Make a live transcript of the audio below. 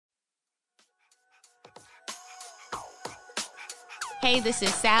Hey, this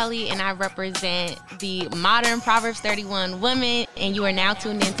is Sally, and I represent the modern Proverbs 31 woman, and you are now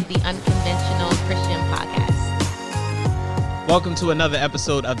tuned into the Unconventional Christian Podcast. Welcome to another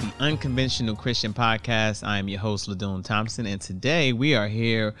episode of the Unconventional Christian Podcast. I am your host, LaDune Thompson, and today we are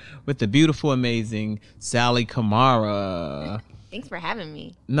here with the beautiful, amazing Sally Kamara. Thanks for having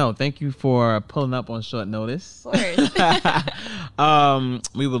me. No, thank you for pulling up on short notice. Of course.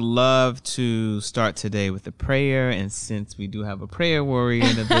 We would love to start today with a prayer, and since we do have a prayer warrior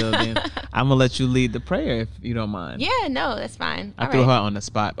in the building, I'm gonna let you lead the prayer if you don't mind. Yeah, no, that's fine. I threw her on the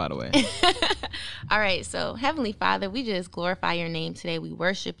spot, by the way. All right, so Heavenly Father, we just glorify your name today. We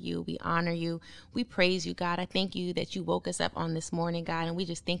worship you. We honor you. We praise you, God. I thank you that you woke us up on this morning, God, and we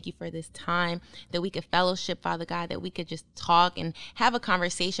just thank you for this time that we could fellowship, Father God, that we could just talk and have a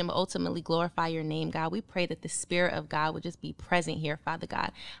conversation, but ultimately glorify your name, God. We pray that the Spirit of God would just be present here, Father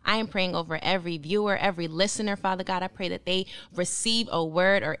God. I am praying over every viewer, every listener, Father God. I pray that they receive a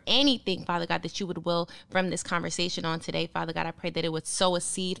word or anything, Father God, that you would will from this conversation on today, Father God. I pray that it would sow a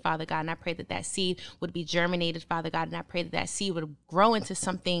seed, Father God, and I pray that that seed would be germinated, Father God, and I pray that that seed would grow into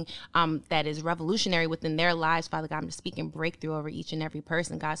something that is revolutionary within their lives, Father God. I'm just speaking breakthrough over each and every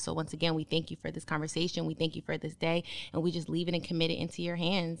person, God. So once again, we thank you for this conversation. We thank you for this day, and we just leave it and commit it into your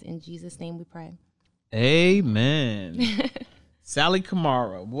hands. In Jesus' name we pray. Amen. Sally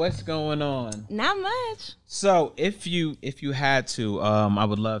Kamara, what's going on? Not much. So if you had to, I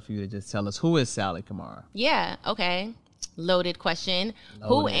would love for you to just tell us, who is Sally Kamara? Yeah, okay. Loaded question.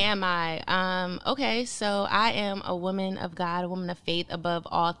 Who am I? Okay, so I am a woman of God, a woman of faith above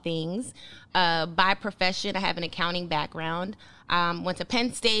all things. By profession, I have an accounting background. Went to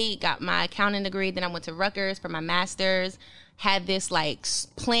Penn State, got my accounting degree. Then I went to Rutgers for my master's. Had this like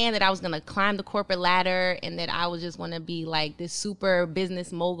plan that I was going to climb the corporate ladder and that I was just going to be like this super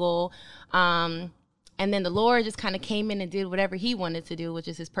business mogul. And then the Lord just kind of came in and did whatever he wanted to do, which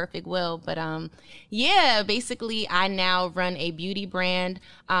is his perfect will. But yeah, basically I now run a beauty brand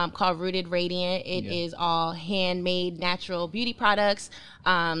called Rooted Radiant. It is all handmade natural beauty products.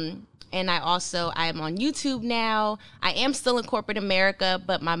 And I am on YouTube now. I am still in corporate America,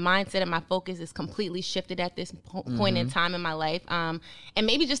 but my mindset and my focus is completely shifted at this point in time in my life. And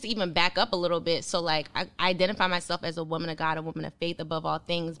maybe just to even back up a little bit. So like I identify myself as a woman of God, a woman of faith above all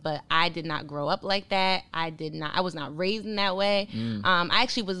things, but I did not grow up like that. I was not raised in that way. I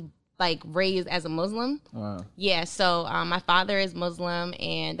actually was like raised as a Muslim. Wow. Yeah. So my father is Muslim,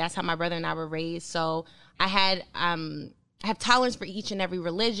 and that's how my brother and I were raised. So I have tolerance for each and every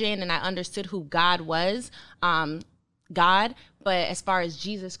religion, and I understood who God was, God. But as far as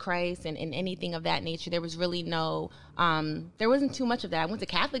Jesus Christ and anything of that nature, there was really there wasn't too much of that. I went to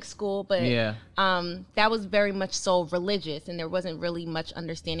Catholic school, but that was very much so religious, and there wasn't really much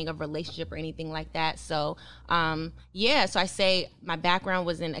understanding of relationship or anything like that. So, so I say my background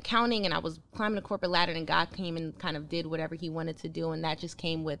was in accounting, and I was climbing the corporate ladder, and God came and kind of did whatever he wanted to do, and that just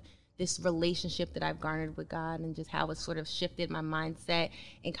came with this relationship that I've garnered with God, and just how it sort of shifted my mindset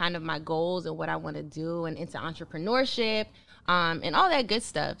and kind of my goals and what I want to do, and into entrepreneurship, and all that good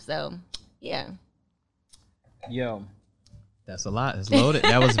stuff. So, yeah. Yo, that's a lot. It's loaded.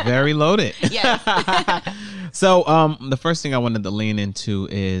 That was very loaded. Yes. So, the first thing I wanted to lean into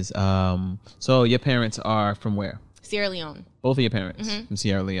is, so your parents are from where? Sierra Leone. Both of your parents from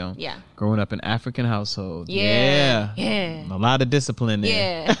Sierra Leone. Yeah. Growing up in African household. Yeah. A lot of discipline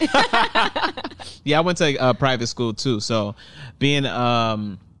there. Yeah. Yeah, I went to private school too. So being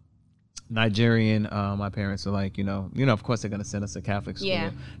Nigerian, my parents are like, of course they're going to send us to Catholic school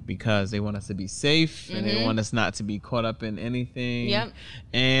because they want us to be safe and they want us not to be caught up in anything. Yep.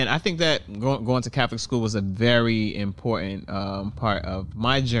 And I think that going to Catholic school was a very important part of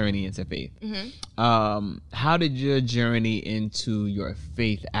my journey into faith. How did your journey into your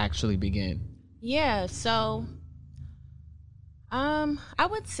faith actually begin? Yeah, so I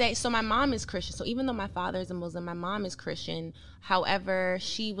would say, so my mom is Christian. So even though my father is a Muslim, my mom is Christian. However,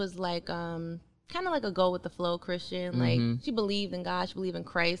 she was like kind of like a go with the flow Christian. Like she believed in God, she believed in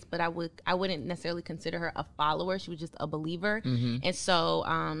Christ, but I wouldn't necessarily consider her a follower. She was just a believer. And so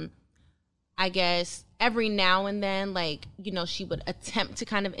I guess every now and then, like, she would attempt to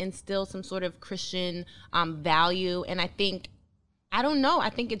kind of instill some sort of Christian value. And I don't know. I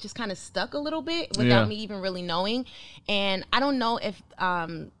think it just kind of stuck a little bit without me even really knowing. And I don't know if,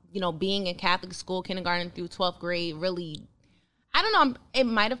 being in Catholic school, kindergarten through 12th grade, really, I don't know. It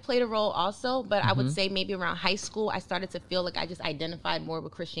might have played a role also, but I would say maybe around high school, I started to feel like I just identified more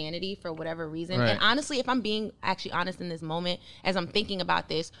with Christianity for whatever reason. Right. And honestly, if I'm being actually honest in this moment, as I'm thinking about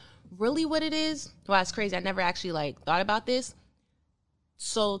this, really what it is, well, it's crazy. I never actually thought about this.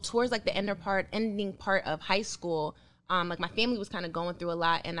 So towards the ending part of high school, like my family was kind of going through a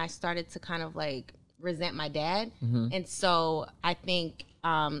lot, and I started to kind of like resent my dad. And so I think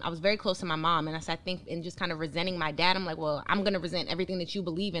I was very close to my mom, and I think in just kind of resenting my dad, I'm like, well, I'm going to resent everything that you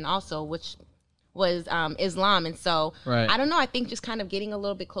believe in also, which was Islam. And so I don't know, I think just kind of getting a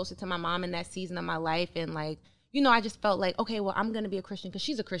little bit closer to my mom in that season of my life, and like, you know, I just felt like, okay, well, I'm going to be a Christian because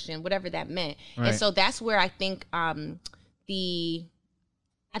she's a Christian, whatever that meant. And so that's where I think I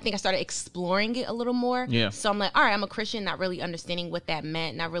started exploring it a little more. So I'm like, all right, I'm a Christian, not really understanding what that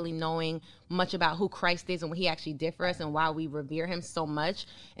meant, not really knowing much about who Christ is and what he actually did for us and why we revere him so much.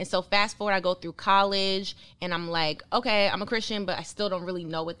 And so fast forward, I go through college and I'm like, okay, I'm a Christian, but I still don't really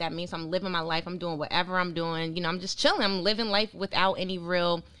know what that means. So I'm living my life. I'm doing whatever I'm doing. You know, I'm just chilling. I'm living life without any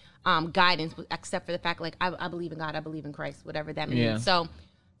real guidance, except for the fact, like, I believe in God, I believe in Christ, whatever that means. So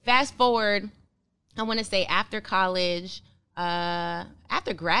fast forward, I want to say after college,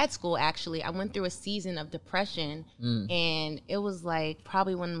 after grad school, actually, I went through a season of depression, and it was like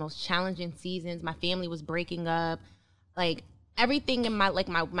probably one of the most challenging seasons. My family was breaking up, like everything in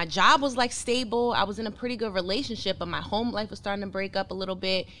my job was like stable. I was in a pretty good relationship, but my home life was starting to break up a little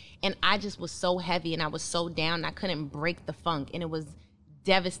bit, and I just was so heavy and I was so down, and I couldn't break the funk, and it was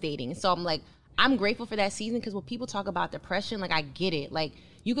devastating. So I'm like, I'm grateful for that season, because when people talk about depression, like, I get it. Like,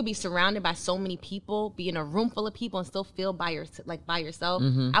 you could be surrounded by so many people, be in a room full of people, and still feel by yourself.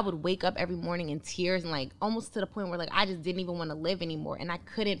 I would wake up every morning in tears, and like almost to the point where like I just didn't even want to live anymore, and I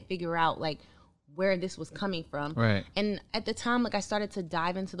couldn't figure out like where this was coming from. And at the time, like, I started to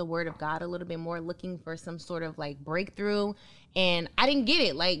dive into the Word of God a little bit more, looking for some sort of like breakthrough, and I didn't get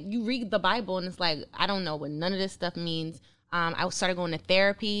it. Like, you read the Bible and it's like, I don't know what none of this stuff means. I started going to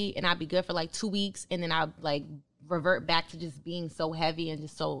therapy, and I'd be good for like 2 weeks, and then I'd like revert back to just being so heavy and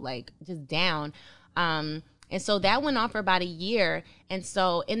just so like just down. And so that went on for about a year. And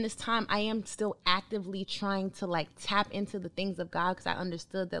so in this time, I am still actively trying to like tap into the things of God, because I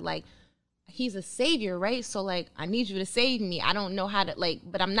understood that like he's a savior, right? So like, I need you to save me. I don't know how to like,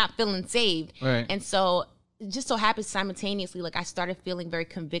 but I'm not feeling saved. And so it just so happens simultaneously, like, I started feeling very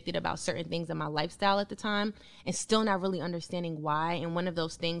convicted about certain things in my lifestyle at the time, and still not really understanding why. And one of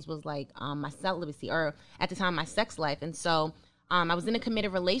those things was like my celibacy, or at the time my sex life. And so I was in a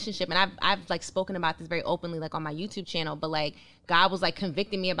committed relationship, and I've like spoken about this very openly, like on my YouTube channel, but like God was like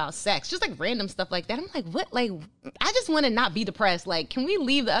convicting me about sex, just like random stuff like that. I'm like, what? Like, I just want to not be depressed. Like, can we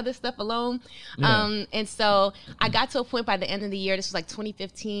leave the other stuff alone? And so I got to a point by the end of the year, this was like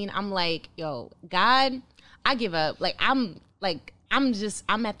 2015. I'm like, yo, God, I give up. Like, I'm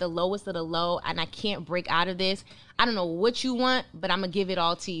at the lowest of the low, and I can't break out of this. I don't know what you want, but I'm going to give it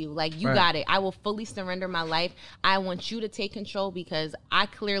all to you. Like, you got it. I will fully surrender my life. I want you to take control, because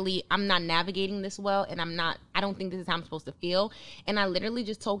I'm not navigating this well, and I don't think this is how I'm supposed to feel. And I literally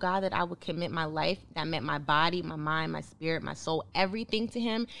just told God that I would commit my life. That meant my body, my mind, my spirit, my soul, everything to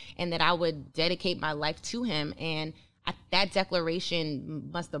him, and that I would dedicate my life to him. And that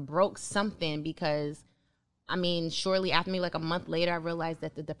declaration must have broke something, because I mean, shortly after me, like a month later, I realized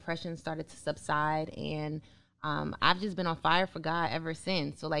that the depression started to subside, and I've just been on fire for God ever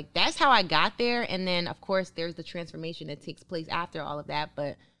since. So like, that's how I got there. And then of course there's the transformation that takes place after all of that.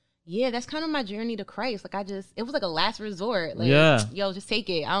 But yeah, that's kind of my journey to Christ. Like, it was like a last resort. Like, yo, just take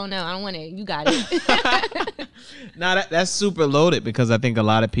it. I don't know. I don't want it. You got it. Now that's super loaded, because I think a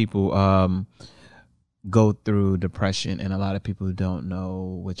lot of people go through depression, and a lot of people don't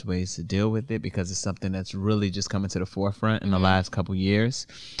know which ways to deal with it, because it's something that's really just coming to the forefront in the last couple years.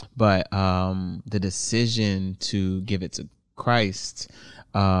 But the decision to give it to Christ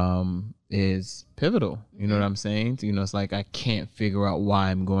is pivotal. You know what I'm saying? You know, it's like, I can't figure out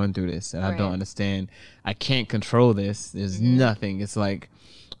why I'm going through this, and I don't understand. I can't control this. There's nothing. It's like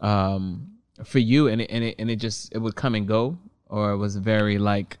for you, and it would come and go. Or it was very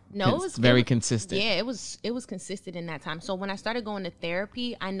like, no, it was very consistent. Yeah, it was consistent in that time. So when I started going to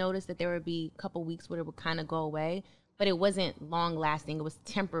therapy, I noticed that there would be a couple weeks where it would kind of go away, but it wasn't long lasting. It was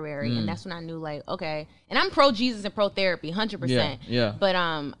temporary. And that's when I knew, like, okay. And I'm pro Jesus and pro therapy, 100%. Yeah. But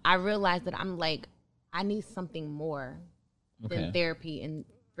I realized that I'm like, I need something more than therapy, and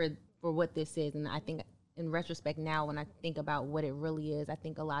for what this is. And I think in retrospect now, when I think about what it really is, I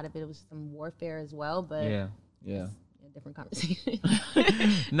think a lot of it was some warfare as well. But yeah. Different conversation.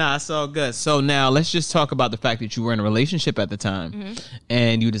 Nah, it's all good. So now let's just talk about the fact that you were in a relationship at the time,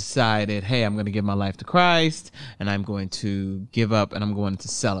 and you decided, hey, I'm going to give my life to Christ, and I'm going to give up, and I'm going to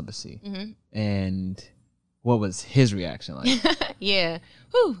celibacy. And what was his reaction like? Yeah.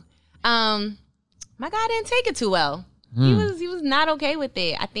 Whew. My God didn't take it too well. He was not okay with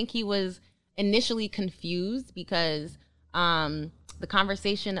it. I think he was initially confused, because the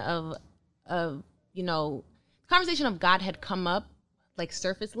conversation of conversation of God had come up, like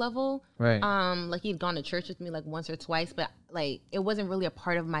surface level. Right. Like he'd gone to church with me like once or twice, but like it wasn't really a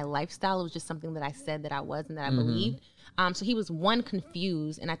part of my lifestyle. It was just something that I said that I was and that I believed. So he was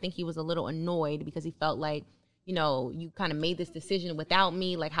confused, and I think he was a little annoyed because he felt like, you know, you kind of made this decision without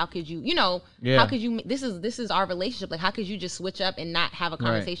me. Like, how could you, how could you, this is our relationship. Like, how could you just switch up and not have a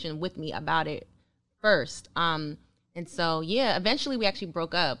conversation with me about it first? And so, eventually we actually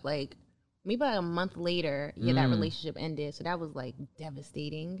broke up. Like, maybe about a month later, that relationship ended. So that was like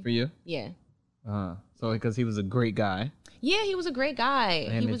devastating. For you? Yeah. So because he was a great guy. Yeah, he was a great guy.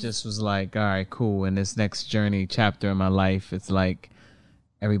 And it just was like, all right, cool. In this next journey chapter in my life, it's like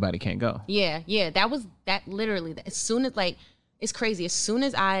everybody can't go. Yeah. That literally, as soon as like, it's crazy. As soon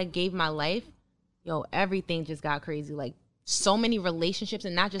as I gave my life, everything just got crazy. Like so many relationships,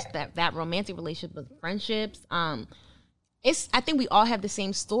 and not just that romantic relationship, but friendships. I think we all have the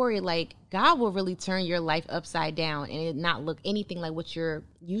same story. Like God will really turn your life upside down and it not look anything like what you're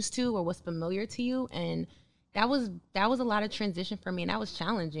used to or what's familiar to you. And that was a lot of transition for me, and that was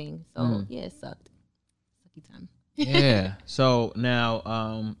challenging. So it sucked. Sucky time. Yeah. So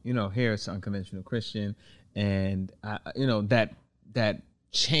now, here it's Unconventional Christian, and that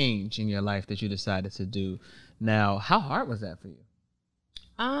change in your life that you decided to do. Now, how hard was that for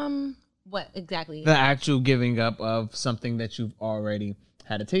you? What exactly? The actual giving up of something that you've already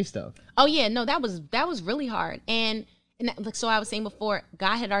had a taste of. Oh yeah, no, that was really hard. And like so I was saying before,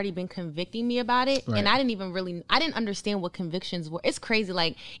 God had already been convicting me about it, and I didn't understand what convictions were. It's crazy.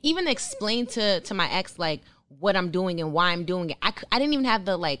 Like even to explain to my ex like what I'm doing and why I'm doing it, I didn't even have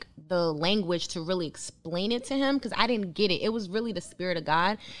the language to really explain it to him because I didn't get it. It was really the Spirit of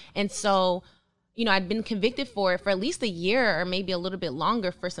God, and so. I'd been convicted for it for at least a year or maybe a little bit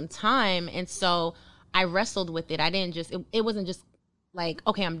longer for some time. And so I wrestled with it. I didn't just, it wasn't just like,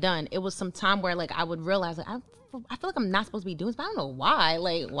 okay, I'm done. It was some time where like I would realize like, I feel like I'm not supposed to be doing this, but I don't know why.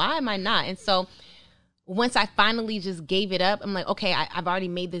 Like, why am I not? And so once I finally just gave it up, I'm like, okay, I've already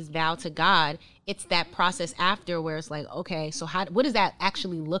made this vow to God. It's that process after where it's like, okay, so what does that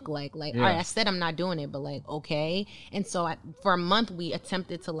actually look like? Like, all right, I said I'm not doing it, but like, okay. And so for a month, we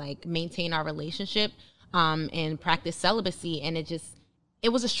attempted to like maintain our relationship and practice celibacy. And it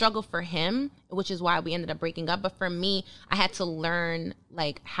was a struggle for him, which is why we ended up breaking up. But for me, I had to learn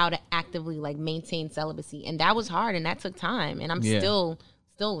like how to actively like maintain celibacy. And that was hard and that took time. And I'm still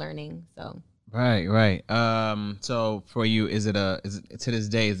learning, so. Right. So for you, is it to this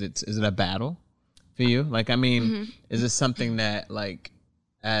day, is it a battle for you? Like, I mean, is it something that like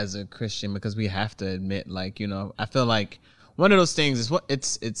as a Christian, because we have to admit, like, I feel like one of those things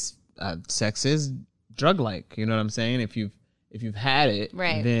is sex is drug-like, you know what I'm saying? If you've had it,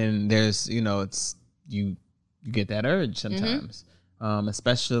 then there's, it's, you get that urge sometimes.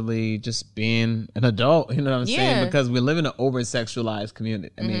 Especially just being an adult, you know what I'm saying? Because we live in an over-sexualized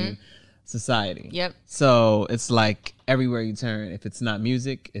community. I mean, society. Yep. So it's like everywhere you turn. If it's not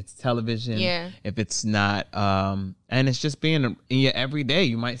music, it's television. Yeah. If it's not, and it's just being in your everyday.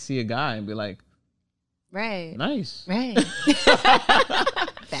 You might see a guy and be like, right, nice, right.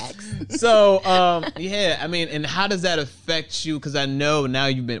 Facts. So, I mean, and how does that affect you? Because I know now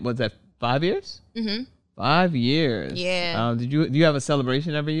you've been, what's that, 5 years? 5 years. Yeah. Do you have a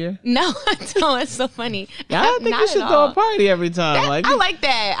celebration every year? No, I don't. It's so funny. I think you should throw a party every time. I like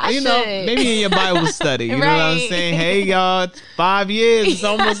that. I should. Maybe in your Bible study. You know what I'm saying? Hey, y'all, it's 5 years. It's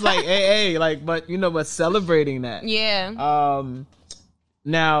almost like, hey, like, but celebrating that. Yeah.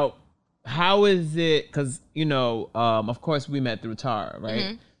 Now, how is it? Because, of course, we met through Tara,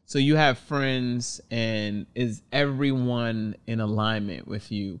 right? So you have friends, and is everyone in alignment with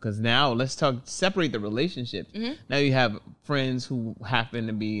you? Because now let's separate the relationships. Now you have friends who happen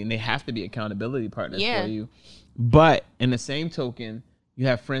to be, and they have to be accountability partners for you. But in the same token, you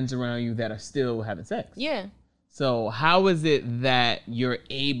have friends around you that are still having sex. Yeah. So how is it that you're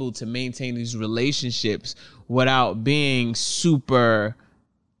able to maintain these relationships without being super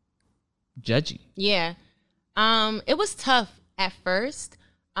judgy? Yeah. It was tough at first.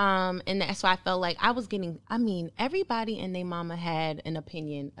 And that's why I felt like everybody and their mama had an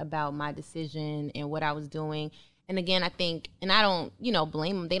opinion about my decision and what I was doing. And again, I think, and I don't,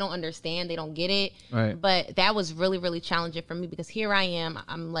 blame them. They don't understand. They don't get it. Right. But that was really, really challenging for me because here I am.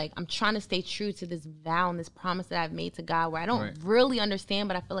 I'm trying to stay true to this vow and this promise that I've made to God where I don't really understand,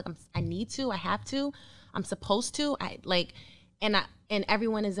 but I feel like I need to, I have to, I'm supposed to. And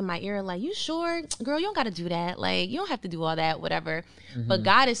everyone is in my ear like, you sure? Girl, you don't got to do that. Like, you don't have to do all that, whatever. But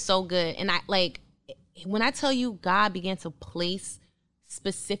God is so good. And when I tell you God began to place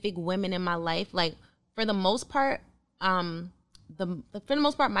specific women in my life, like, for the most part, for the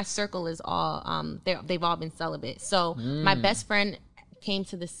most part, my circle is all they've all been celibate. So my best friend came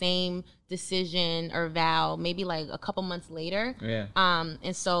to the same decision or vow maybe like a couple months later. Yeah.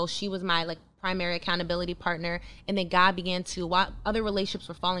 And so she was my like primary accountability partner, and then God began to, while other relationships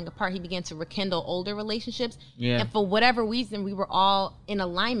were falling apart, he began to rekindle older relationships. Yeah. And for whatever reason, we were all in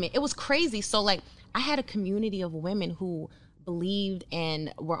alignment. It was crazy. So like I had a community of women who believed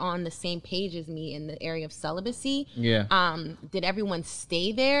and were on the same page as me in the area of celibacy. Yeah. Did everyone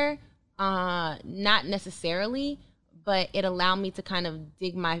stay there? Not necessarily, but it allowed me to kind of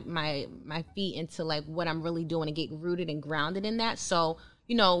dig my feet into like what I'm really doing and get rooted and grounded in that. So,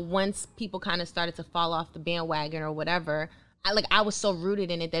 you know, once people kind of started to fall off the bandwagon or whatever, I was so rooted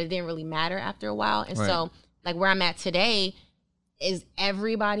in it that it didn't really matter after a while. And so like where I'm at today, is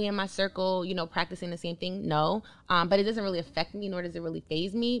everybody in my circle, you know, practicing the same thing? No. But it doesn't really affect me, nor does it really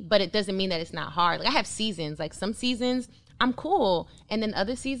faze me. But it doesn't mean that it's not hard. Like I have seasons, like some seasons I'm cool. And then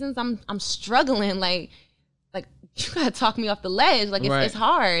other seasons I'm struggling. Like you gotta talk me off the ledge. Like it's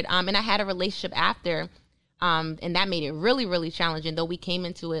hard. And I had a relationship after, and that made it really, really challenging. Though we came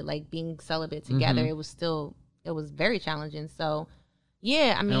into it like being celibate together, it was very challenging. So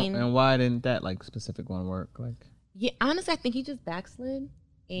yeah, I mean, and why didn't that like specific one work? Like, yeah, honestly, I think he just backslid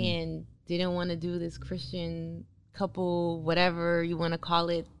and didn't want to do this Christian couple, whatever you want to call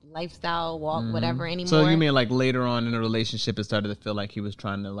it, lifestyle walk, whatever anymore. So you mean like later on in the relationship, it started to feel like he was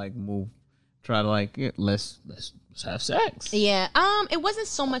trying to like let's have sex. Yeah. It wasn't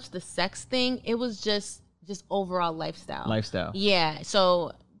so much the sex thing. It was just overall lifestyle. Yeah.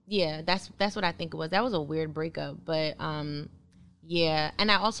 So yeah, that's what I think it was. That was a weird breakup, but yeah. And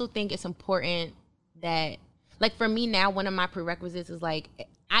I also think it's important that, like for me now, one of my prerequisites is like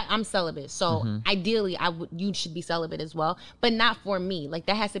I'm celibate, so ideally you should be celibate as well, but not for me. Like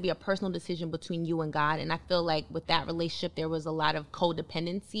that has to be a personal decision between you and God. And I feel like with that relationship, there was a lot of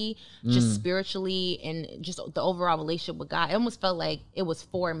codependency, just spiritually and just the overall relationship with God. It almost felt like it was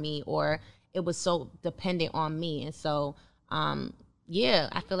for me, or it was so dependent on me. And so, yeah,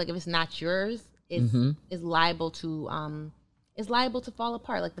 I feel like if it's not yours, it's liable to fall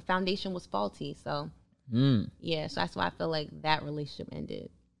apart. Like the foundation was faulty. So. Yeah, so that's why I feel like that relationship ended.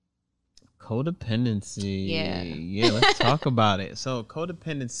 Codependency. Yeah, let's talk about it. So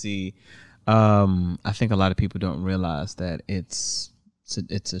codependency, I think a lot of people don't realize that it's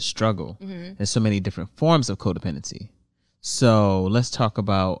a struggle. There's so many different forms of codependency. So let's talk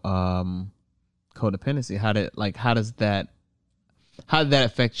about codependency. How did that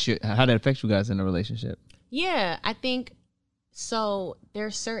affect you guys in a relationship? Yeah, I think so.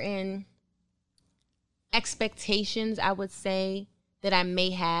 There's certain expectations, I would say, that I may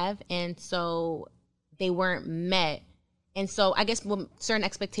have, and so they weren't met. And so I guess certain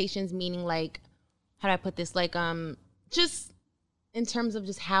expectations, meaning like, how do I put this? Like, just in terms of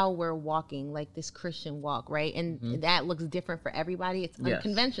just how we're walking, like this Christian walk, right? And that looks different for everybody. It's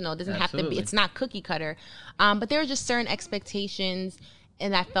unconventional. It doesn't have to be, it's not cookie cutter. But there were just certain expectations,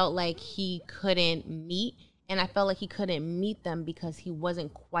 and I felt like he couldn't meet, and I felt like he couldn't meet them because he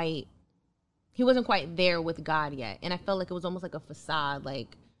wasn't quite there with God yet. And I felt like it was almost like a facade,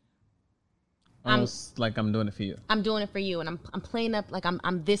 like like I'm doing it for you. I'm doing it for you, and I'm playing up like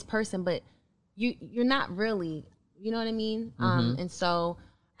I'm this person, but you're not really, you know what I mean? And so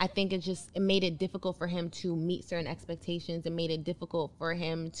I think it made it difficult for him to meet certain expectations. It made it difficult for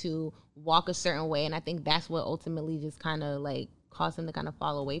him to walk a certain way, and I think that's what ultimately just kind of like caused him to kind of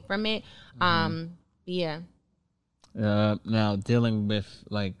fall away from it. Yeah. Now dealing with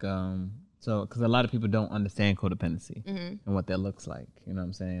like so, because a lot of people don't understand codependency and what that looks like. You know what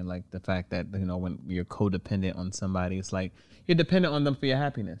I'm saying? Like the fact that, you know, when you're codependent on somebody, it's like you're dependent on them for your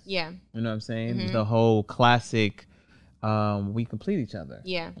happiness. Yeah. You know what I'm saying? The whole classic, we complete each other.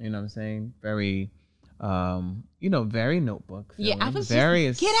 Yeah. You know what I'm saying? Very, very Notebook. Yeah, I was get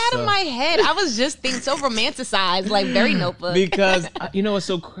out of my head. I was just thinking so romanticized, like very Notebook. Because, it's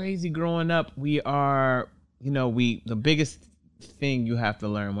so crazy growing up. We are, the biggest thing you have to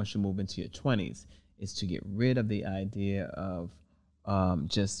learn once you move into your 20s is to get rid of the idea of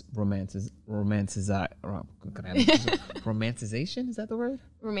just romanticization. Is that the word?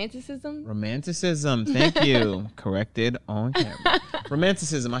 Romanticism. Thank you. Corrected on camera.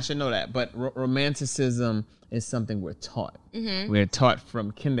 Romanticism. I should know that. But romanticism is something we're taught. We're taught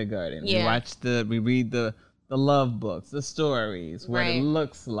from kindergarten. Yeah. We read the love books, the stories, what it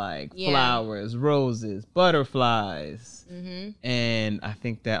looks like, flowers, roses, butterflies. And I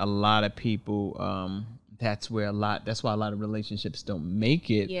think that a lot of people, that's why a lot of relationships don't make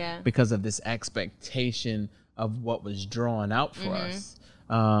it, because of this expectation of what was drawn out for us.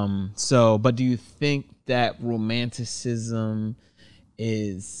 But do you think that romanticism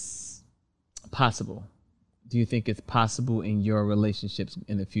is possible? Do you think it's possible in your relationships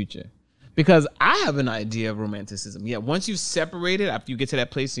in the future? Because I have an idea of romanticism. Yeah, once you separate it, after you get to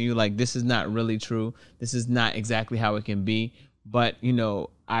that place and you're like, this is not really true. This is not exactly how it can be. But,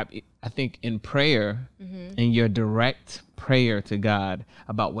 I think in prayer, in your direct prayer to God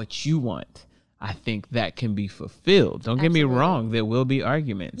about what you want, I think that can be fulfilled. Don't get me wrong. There will be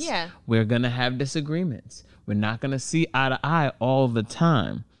arguments. Yeah. We're going to have disagreements. We're not going to see eye to eye all the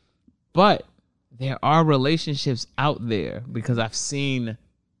time. But there are relationships out there, because I've seen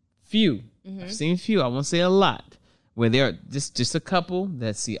few. I've seen few. I won't say a lot, where they're just a couple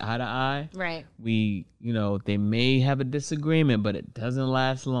that see eye to eye. Right. They may have a disagreement, but it doesn't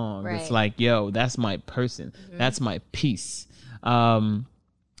last long. Right. It's like, yo, that's my person. That's my piece.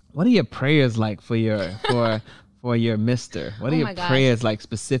 What are your prayers like for your for your mister? What are your prayers like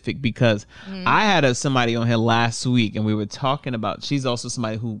specific? Because I had somebody on here last week, and we were talking about. She's also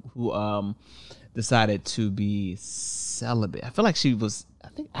somebody who decided to be celibate. I feel like she was. I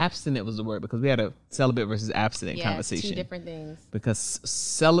think abstinent was the word, because we had a celibate versus abstinent conversation. Two different things. Because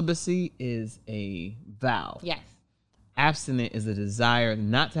celibacy is a vow. Yes. Abstinent is a desire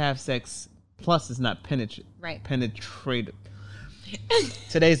not to have sex. Plus, it's not penetrative.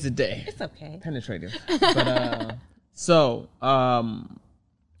 Today's the day. It's okay. Penetrative. But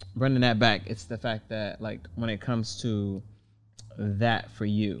bringing that back, it's the fact that, like, when it comes to that for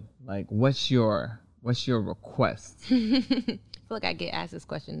you, like, what's your request? I feel like I get asked this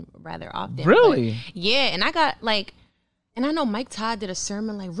question rather often. Really? Yeah, and I got and I know Mike Todd did a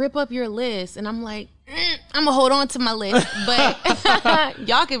sermon like, rip up your list, and I'm like, I'm gonna hold on to my list, but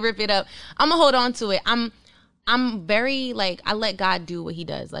y'all can rip it up. I'm gonna hold on to it. I'm very I let God do what he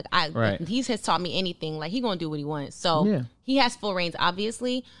does. He has taught me anything. Like, he gonna do what he wants. So he has full reins,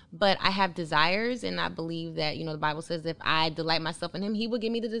 obviously, but I have desires, and I believe that, the Bible says if I delight myself in him, he will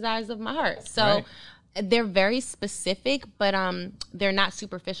give me the desires of my heart. So they're very specific, but they're not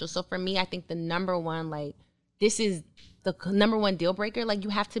superficial. So for me, I think the number one, this is the number one deal breaker. You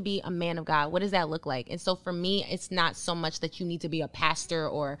have to be a man of God. What does that look like? And so for me, it's not so much that you need to be a pastor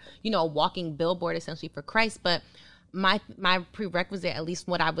or, a walking billboard essentially for Christ, but my prerequisite, at least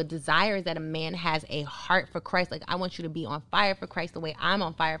what I would desire, is that a man has a heart for Christ. I want you to be on fire for Christ the way I'm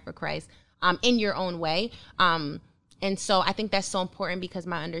on fire for Christ, in your own way. And so I think that's so important, because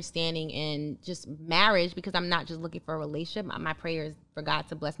my understanding in just marriage, because I'm not just looking for a relationship, my prayer is for God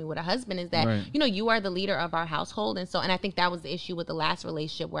to bless me with a husband, is that, you are the leader of our household. And I think that was the issue with the last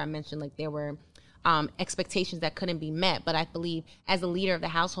relationship, where I mentioned there were expectations that couldn't be met. But I believe as a leader of the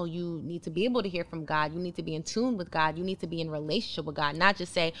household, you need to be able to hear from God. You need to be in tune with God. You need to be in relationship with God, not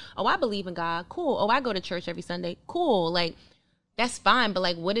just say, oh, I believe in God. Cool. Oh, I go to church every Sunday. Cool. That's fine,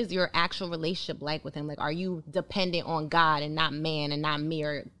 but what is your actual relationship like with him? Are you dependent on God and not man and not me?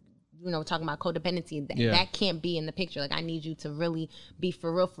 Or, talking about codependency, that can't be in the picture. I need you to really be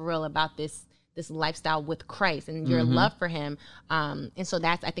for real about this lifestyle with Christ and your love for him. And so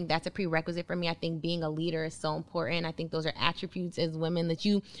I think that's a prerequisite for me. I think being a leader is so important. I think those are attributes as women that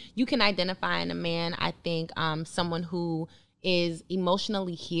you can identify in a man. I think someone who is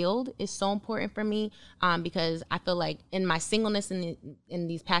emotionally healed is so important for me, because I feel like in my singleness in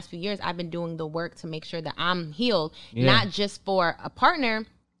these past few years, I've been doing the work to make sure that I'm healed, not just for a partner,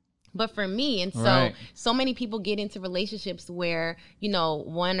 but for me. And so many people get into relationships where,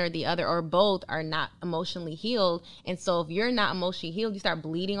 one or the other or both are not emotionally healed. And so if you're not emotionally healed, you start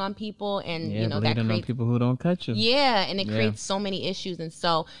bleeding on people, and, that creates on people who don't cut you. Yeah. And it creates so many issues. And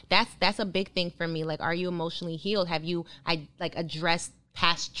so that's a big thing for me. Are you emotionally healed? Have you, addressed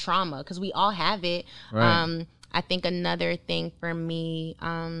past trauma? Cause we all have it. Right. I think another thing for me,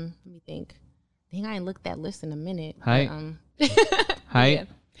 let me think. Dang, I ain't looked that list in a minute. Height. Height.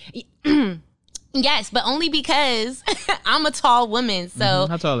 Yes, but only because I'm a tall woman. So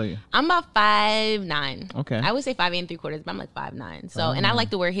how tall are you? I'm about 5'9". Okay. I would say 5 3/4, but I'm 5'9". So and I like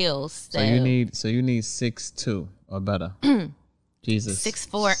to wear heels. So you need 6'2" or better. Jesus.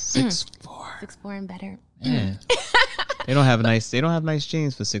 6'4". 6'4". 6'4" and better. Man. They don't have nice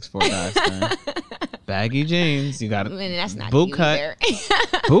jeans for 6'4" guys, man. Baggy jeans. You got to that's not boot cut.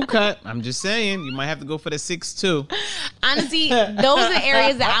 Boot cut. I'm just saying, you might have to go for the 6'2". Honestly, those are the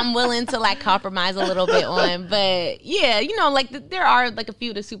areas that I'm willing to compromise a little bit on. But yeah, there are a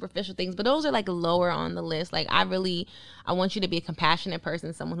few of the superficial things, but those are lower on the list. I want you to be a compassionate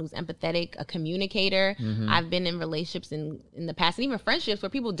person, someone who's empathetic, a communicator. I've been in relationships in the past, and even friendships, where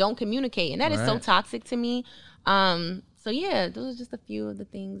people don't communicate, and that is so toxic to me. So yeah, those are just a few of the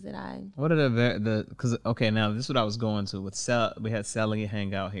things that I. What are because okay, now this is what I was going to with we had Sally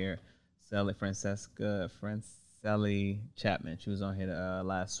hang out here, Sally Chapman. She was on here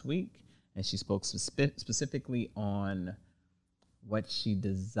last week, and she spoke specifically on what she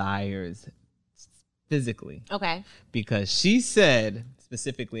desires physically. Okay. Because she said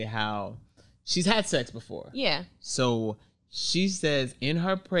specifically how she's had sex before. Yeah. So she says in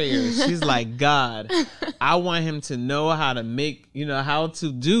her prayers, she's like, God, I want him to know how to make, how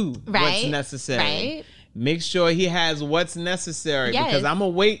to do what's necessary. Right. Make sure he has what's necessary because I'm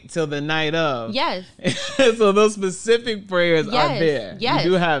going to wait till the night of. Yes. So those specific prayers are there. Yes.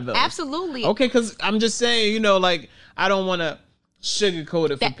 You do have those. Absolutely. Okay, because I'm just saying, like, I don't want to sugarcoat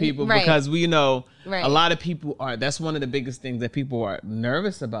it for people because we know a lot of people that's one of the biggest things that people are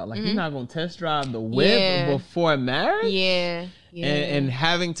nervous about. Like, you're not going to test drive the whip before marriage? Yeah. And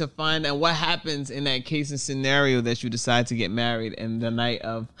having to find out what happens in that case and scenario that you decide to get married and the night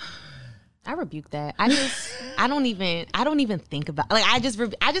of. I rebuke that. I don't even think about, like, I just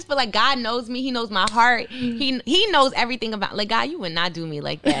feel like God knows me. He knows my heart. He knows everything about, like, God, you would not do me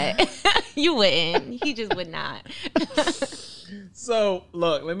like that. You wouldn't. He just would not. So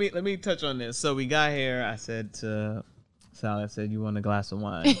look, let me touch on this. So we got here. I said to Sally, you want a glass of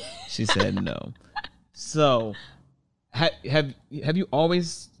wine? She said no. So have you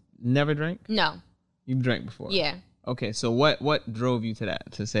always never drank? No. You've drank before? Yeah. Okay, so what drove you to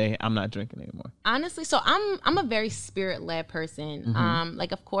that, to say I'm not drinking anymore? Honestly, so I'm a very spirit-led person. Mm-hmm.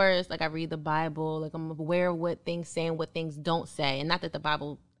 Like, of course, like, I read the Bible, like, I'm aware of what things say and what things don't say, and not that the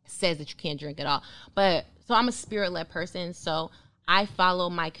Bible says that you can't drink at all, but so I'm a spirit-led person, so I follow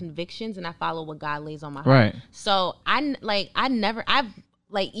my convictions and I follow what God lays on my heart. Right. So even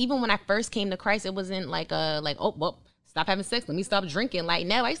when I first came to Christ, it wasn't like stop having sex, let me stop drinking. Like,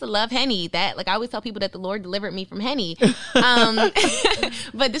 no, I used to love Henny. That, like, I always tell people that the Lord delivered me from Henny.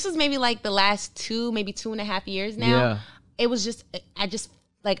 But this was maybe like the last 2.5 years now. Yeah. It was just, I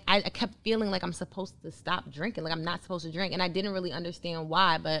kept feeling like I'm supposed to stop drinking. Like, I'm not supposed to drink. And I didn't really understand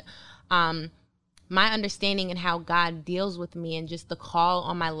why. But my understanding and how God deals with me and just the call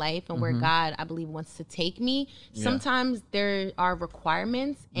on my life and where God, I believe, wants to take me. Yeah. Sometimes there are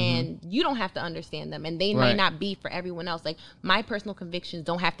requirements and you don't have to understand them, and they may not be for everyone else. Like, my personal convictions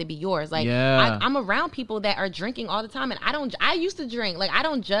don't have to be yours. Like, I'm around people that are drinking all the time, and I used to drink. Like, I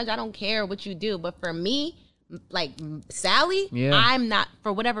don't judge. I don't care what you do. But for me, like Sally, I'm not,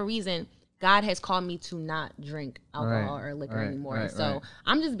 for whatever reason, God has called me to not drink alcohol or liquor anymore. So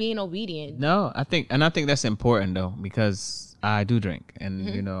I'm just being obedient. No, I think that's important though, because I do drink,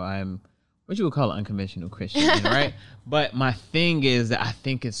 and I'm what you would call an unconventional Christian, right? But my thing is that I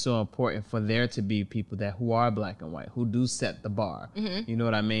think it's so important for there to be people who are black and white, who do set the bar. You know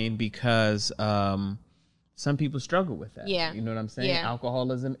what I mean? Because some people struggle with that. Yeah. You know what I'm saying? Yeah.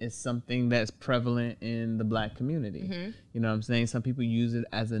 Alcoholism is something that's prevalent in the black community. You know what I'm saying? Some people use it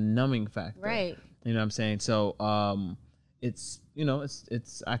as a numbing factor. Right. You know what I'm saying? So it's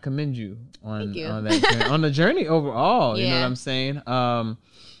I commend you on that journey, on the journey overall. You know what I'm saying?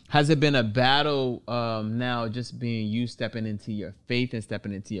 Has it been a battle now, just being you stepping into your faith and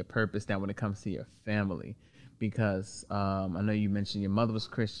stepping into your purpose now when it comes to your family? Because I know you mentioned your mother was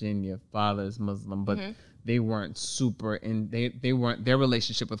Christian, your father is Muslim, but they weren't super, and they weren't, their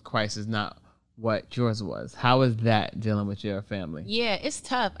relationship with Christ is not what yours was. How is that dealing with your family? Yeah, it's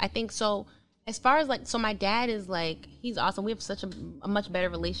tough. I think so. As far as like, so my dad is like, he's awesome. We have such a much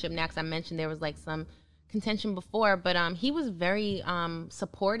better relationship now, because I mentioned there was like some contention before, but he was very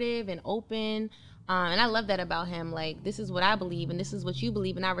supportive and open. And I love that about him. Like, this is what I believe and this is what you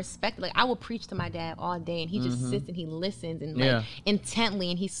believe, and I respect it. Like, I will preach to my dad all day, and he just sits and he listens and like intently,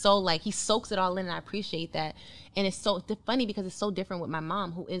 and he's so like, he soaks it all in, and I appreciate that. And it's so funny because it's so different with my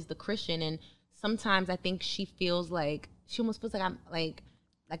mom, who is the Christian, and sometimes I think she feels like, she almost feels like I'm like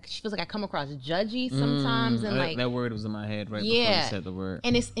she feels like I come across judgy sometimes, and like that word was in my head before you said the word.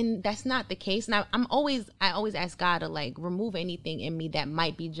 And that's not the case. And I always ask God to like remove anything in me that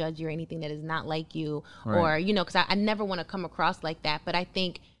might be judgy or anything that is not like you, or because I never want to come across like that. But I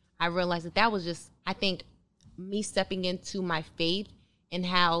think I realized that was just, I think, me stepping into my faith and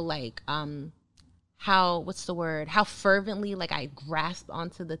how like how fervently like I grasped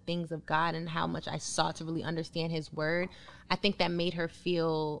onto the things of God and how much I sought to really understand his word. I think that made her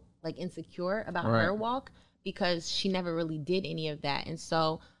feel like insecure about her walk, because she never really did any of that. And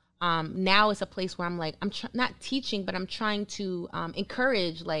so now it's a place where I'm like, I'm not teaching, but I'm trying to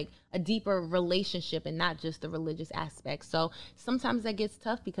encourage like a deeper relationship and not just the religious aspect. So sometimes that gets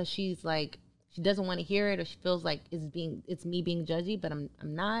tough because she's like, she doesn't want to hear it, or she feels like it's me being judgy, but I'm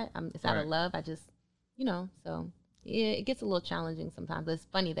not. It's out of love. I just, so. Yeah, it gets a little challenging sometimes. But it's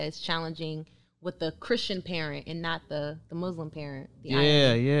funny that it's challenging with the Christian parent and not the Muslim parent. The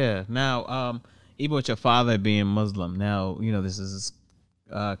irony. Yeah. Now, even with your father being Muslim, now this is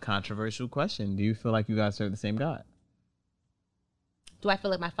a controversial question. Do you feel like you guys serve the same God? Do I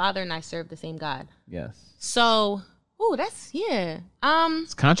feel like my father and I serve the same God? Yes. So, that's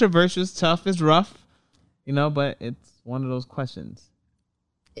It's controversial, it's tough, it's rough, but it's one of those questions.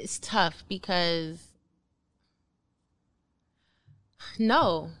 It's tough because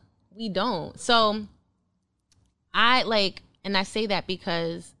no, we don't. So and I say that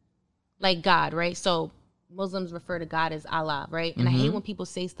because like God, right? So Muslims refer to God as Allah, right? And I hate when people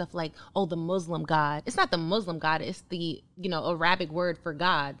say stuff like, oh, the Muslim God. It's not the Muslim God. It's the, Arabic word for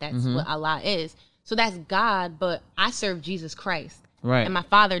God. That's what Allah is. So that's God, but I serve Jesus Christ. Right. And my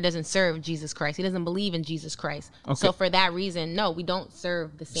father doesn't serve Jesus Christ. He doesn't believe in Jesus Christ. Okay. So for that reason, no, we don't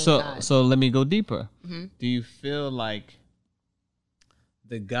serve the same God. So let me go deeper. Do you feel like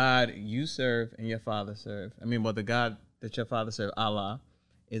the God you serve and your father serve, the God that your father served, Allah,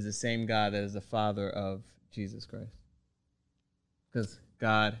 is the same God that is the father of Jesus Christ? Because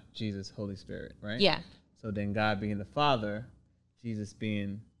God, Jesus, Holy Spirit, right? Yeah. So then God being the Father, Jesus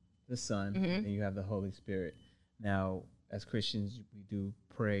being the Son, and you have the Holy Spirit. Now, as Christians, we do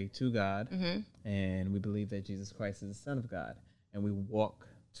pray to God, and we believe that Jesus Christ is the Son of God, and we walk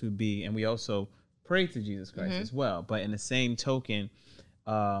to be, and we also pray to Jesus Christ as well. But in the same token,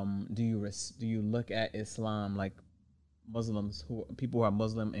 do you look at Islam like Muslims, people who are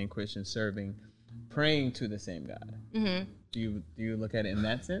Muslim and Christian serving, praying to the same God? Do you look at it in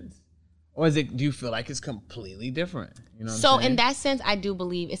that sense, or do you feel like it's completely different? So in that sense, I do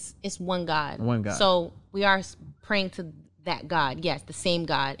believe it's one God. One God. So we are praying to that God. Yes, the same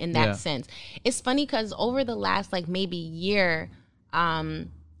God in that sense. It's funny because over the last maybe year,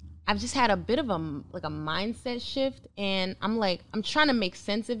 I've just had a bit of a mindset shift, and I'm trying to make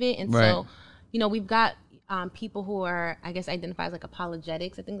sense of it. And so, we've got people who are, I guess, identified as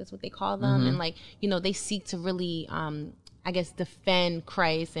apologetics. I think that's what they call them. And they seek to really, I guess, defend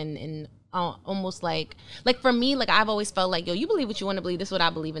Christ and almost like for me, I've always felt like, yo, you believe what you want to believe. This is what I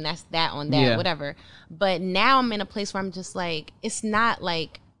believe, and that's that on that, whatever. But now I'm in a place where I'm just it's not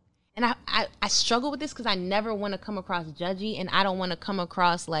and I struggle with this because I never want to come across judgy, and I don't want to come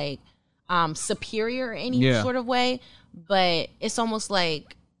across superior in any sort of way. But it's almost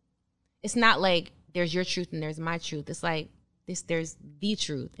it's not there's your truth and there's my truth. It's there's the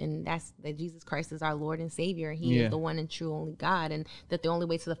truth, and that's that Jesus Christ is our Lord and Savior. He is the one and true only God, and that the only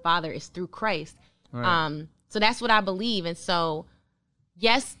way to the Father is through Christ. Right. So that's what I believe. And so,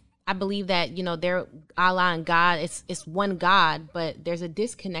 yes, I believe that, they're Allah and God, it's one God, but there's a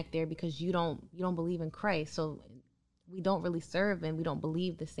disconnect there because you don't believe in Christ. So we don't really serve and we don't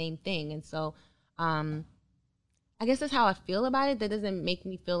believe the same thing. And so I guess that's how I feel about it. That doesn't make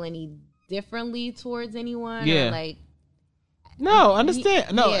me feel any differently towards anyone. Yeah. Or no,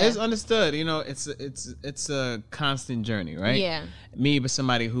 understand. No, it's understood. It's a constant journey, right? Yeah. Me, but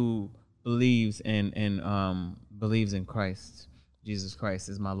somebody who believes and believes in Christ. Jesus Christ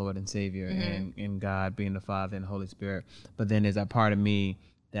is my Lord and Savior, and God being the Father and Holy Spirit. But then there's that part of me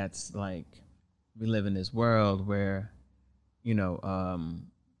that's we live in this world where,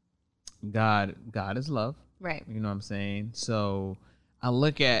 God is love. Right. You know what I'm saying? So I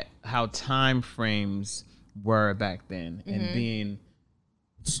look at how time frames were back then, and being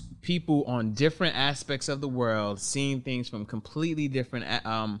people on different aspects of the world, seeing things from completely different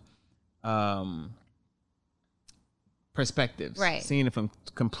perspectives, right? Seeing it from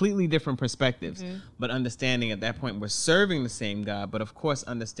completely different perspectives, but understanding at that point we're serving the same God. But of course,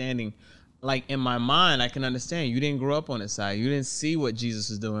 understanding, in my mind, I can understand you didn't grow up on this side, you didn't see what Jesus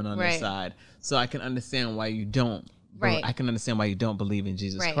was doing on this side, so I can understand why you don't. Right. I can understand why you don't believe in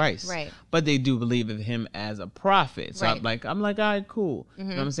Jesus Christ. Right. But they do believe in him as a prophet. So I'm like, all right, cool. You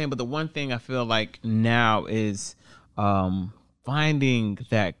know what I'm saying? But the one thing I feel like now is finding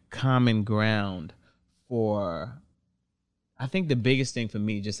that common ground for, I think the biggest thing for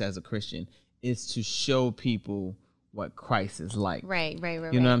me, just as a Christian, is to show people what Christ is like. Right.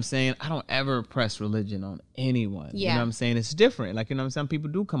 You know what I'm saying? I don't ever press religion on anyone. Yeah. You know what I'm saying? It's different. Some people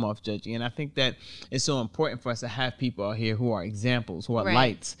do come off judgy. And I think that it's so important for us to have people out here who are examples, who are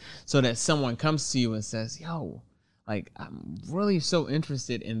lights, so that someone comes to you and says, yo, I'm really so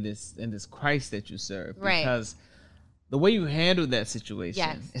interested in this Christ that you serve. Because the way you handled that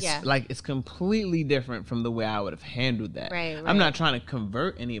situation, it's completely different from the way I would have handled that. Right. I'm not trying to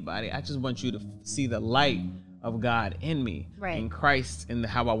convert anybody. I just want you to see the light of God in me, right, and Christ, and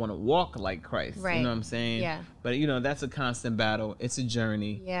how I want to walk like Christ. Right. You know what I'm saying? Yeah. But that's a constant battle. It's a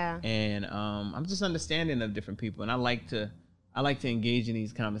journey. Yeah. And I'm just understanding of different people, and I like to engage in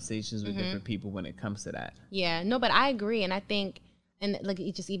these conversations with different people when it comes to that. Yeah. No, but I agree, and I think, and like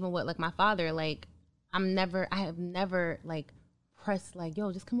just even with like my father, like I have never like press like,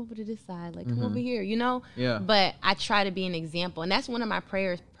 yo, just come over to this side, like come over here, Yeah. But I try to be an example, and that's one of my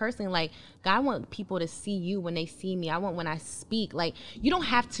prayers personally. Like, God, I want people to see you when they see me. I want when I speak, like, you don't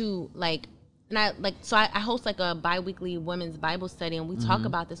have to like, and I host like a bi-weekly women's Bible study, and we talk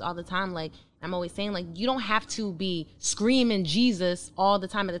about this all the time. Like, I'm always saying, like, you don't have to be screaming Jesus all the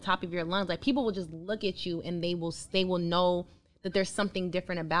time at the top of your lungs. Like, people will just look at you and they will know that there's something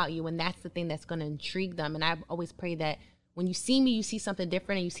different about you, and that's the thing that's going to intrigue them. And I always pray that when you see me, you see something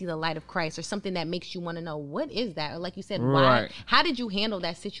different, and you see the light of Christ, or something that makes you want to know, what is that? Or like you said, why? Right. How did you handle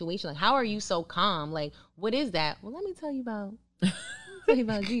that situation? Like, how are you so calm? Like, what is that? Well, let me tell you about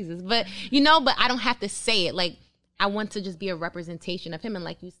Jesus. But but I don't have to say it. Like, I want to just be a representation of him. And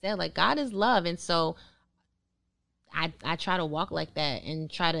like you said, like, God is love, and so I try to walk like that and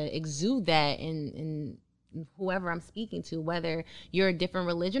try to exude that in whoever I'm speaking to, whether you're a different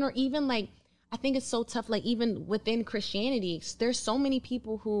religion, or even like, I think it's so tough, like even within Christianity, there's so many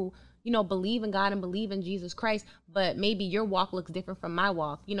people who, believe in God and believe in Jesus Christ, but maybe your walk looks different from my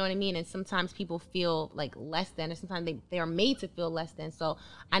walk. You know what I mean? And sometimes people feel like less than, or sometimes they are made to feel less than. So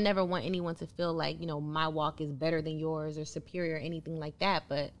I never want anyone to feel like, my walk is better than yours or superior or anything like that.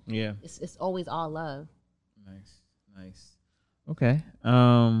 But yeah, it's always all love. Nice. Okay.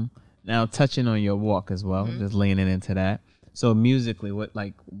 Now touching on your walk as well, just leaning into that. So musically, what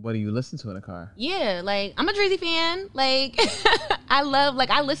do you listen to in a car? Yeah, like, I'm a Drizzy fan. Like,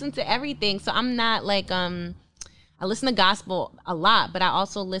 I listen to everything. So I'm not like, I listen to gospel a lot, but I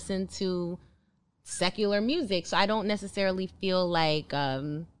also listen to secular music. So I don't necessarily feel like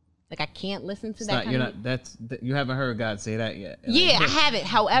I can't listen to that. You haven't heard God say that yet. Yeah, I haven't.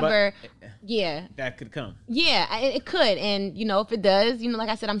 However, yeah, that could come. Yeah, it could, and if it does, like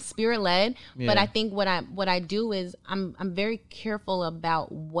I said, I'm spirit led. Yeah. But I think what I do is I'm very careful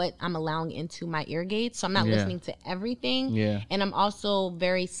about what I'm allowing into my ear gates. So I'm not listening to everything. Yeah, and I'm also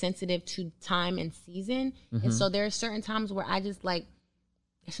very sensitive to time and season. And so there are certain times where I just like.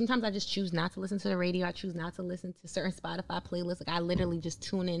 Sometimes I just choose not to listen to the radio. I choose not to listen to certain Spotify playlists. Like, I literally just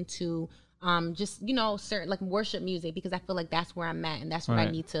tune into certain like worship music, because I feel like that's where I'm at, and that's what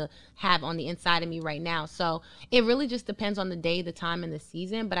I need to have on the inside of me right now. So it really just depends on the day, the time, and the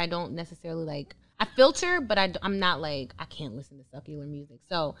season. But I don't necessarily like, I filter, but I'm not like, I can't listen to secular music.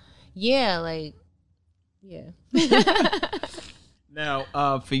 So yeah, like, yeah.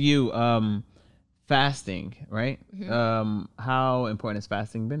 Now, for you, fasting, right? How important has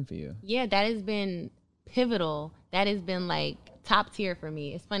fasting been for you? Yeah, that has been pivotal. That has been like top tier for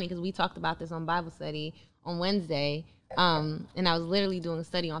me. It's funny because we talked about this on Bible study on Wednesday, and I was literally doing a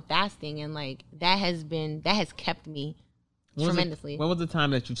study on fasting, and like that has kept me tremendously. When was the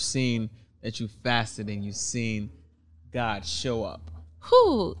time that you fasted and you've seen God show up?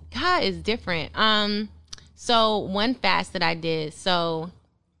 God is different. So one fast that I did, so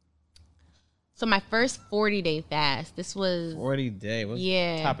my first 40-day fast, this was 40 day. Was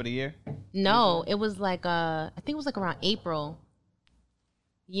top of the year? No, it was like I think it was like around April.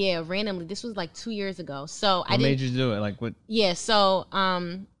 Yeah, randomly. This was like 2 years ago. So what made you do it? Like what? Yeah, so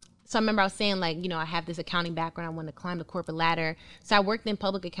I remember I was saying, like, I have this accounting background. I want to climb the corporate ladder. So I worked in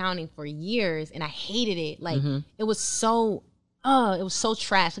public accounting for years, and I hated it. Like it was so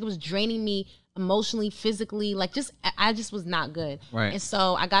trash. Like, it was draining me emotionally, physically, like I just was not good. Right. And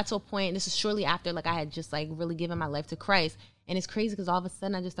so I got to a point, this is shortly after like I had just like really given my life to Christ. And it's crazy because all of a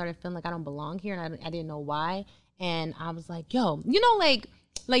sudden I just started feeling like I don't belong here, and I didn't know why. And I was like, yo,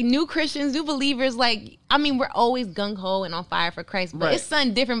 like new Christians, new believers, like, I mean, we're always gung-ho and on fire for Christ, but it's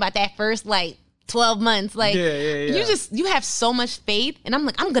something different about that first like 12 months. Like, you have so much faith. And I'm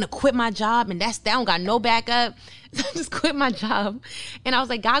like, I'm gonna quit my job, and I don't got no backup. So I just quit my job, and I was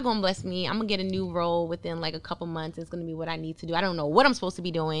like, God gonna bless me. I'm gonna get a new role within like a couple months. It's gonna be what I need to do. I don't know what I'm supposed to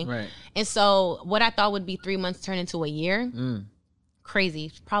be doing. Right. And so what I thought would be 3 months turned into a year.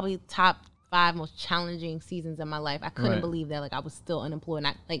 Crazy. Probably top 5 most challenging seasons of my life. I couldn't believe that, like, I was still unemployed.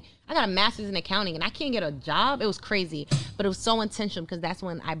 And I got a master's in accounting, and I can't get a job. It was crazy, but it was so intentional because that's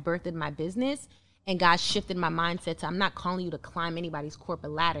when I birthed my business. And God shifted my mindset to, I'm not calling you to climb anybody's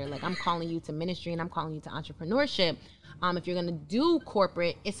corporate ladder. Like, I'm calling you to ministry, and I'm calling you to entrepreneurship. If you're going to do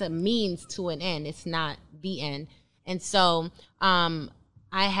corporate, it's a means to an end. It's not the end. And so I'd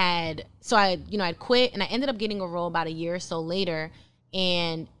quit, and I ended up getting a role about a year or so later.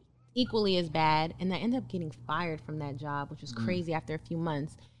 And equally as bad. And I ended up getting fired from that job, which was crazy after a few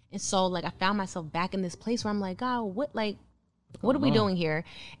months. And so like I found myself back in this place where I'm like, God, what are we doing here?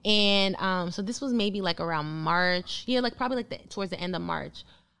 And so this was maybe like around March. Yeah, like probably like towards the end of March.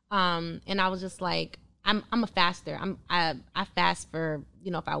 And I was just like, I'm a faster. I fast for,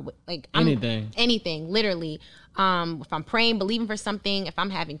 if anything, literally. If I'm praying, believing for something, if I'm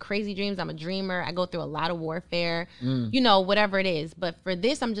having crazy dreams, I'm a dreamer. I go through a lot of warfare, whatever it is. But for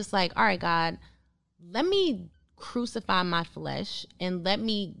this, I'm just like, all right, God, let me crucify my flesh and let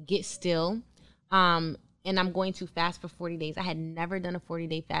me get still. And I'm going to fast for 40 days. I had never done a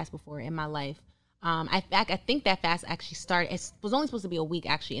 40-day fast before in my life. I think that fast actually started, it was only supposed to be a week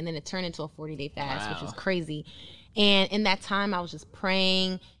actually, and then it turned into a 40-day fast, which is crazy. And in that time, I was just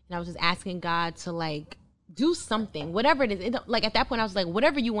praying, and I was just asking God to like do something, whatever it is. Like at that point, I was like,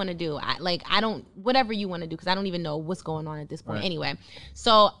 whatever you want to do. Whatever you want to do, because I don't even know what's going on at this point anyway.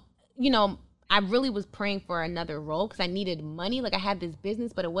 So, I really was praying for another role because I needed money. Like I had this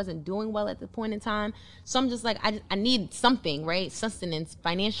business, but it wasn't doing well at the point in time. So I'm just like, I need something, right? Sustenance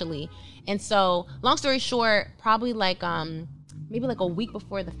financially. And so long story short, probably like, maybe like a week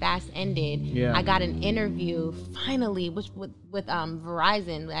before the fast ended, I got an interview finally, with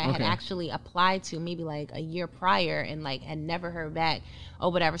Verizon that I had actually applied to maybe like a year prior and like had never heard back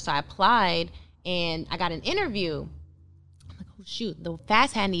or whatever. So I applied and I got an interview. Shoot, the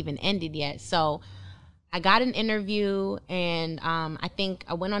fast hadn't even ended yet. So I got an interview and I think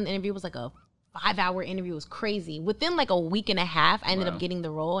I went on the interview. It was like a 5-hour interview. It was crazy. Within like a week and a half, I ended up getting the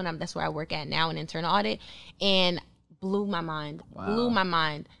role, and that's where I work at now in internal audit, and blew my mind. Blew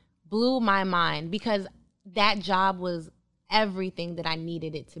my mind because that job was everything that I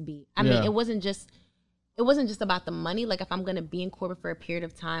needed it to be. I mean, it wasn't just about the money. Like if I'm going to be in corporate for a period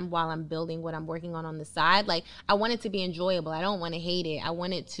of time while I'm building what I'm working on the side, like I want it to be enjoyable. I don't want to hate it. I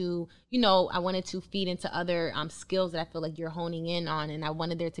want it to, I wanted to feed into other skills that I feel like you're honing in on. And I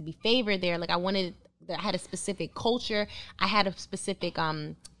wanted there to be favor there. Like I had a specific culture. I had a specific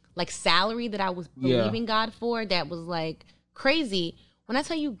like salary that I was believing God for that was like crazy. When I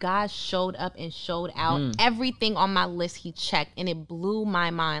tell you God showed up and showed out, everything on my list he checked, and it blew my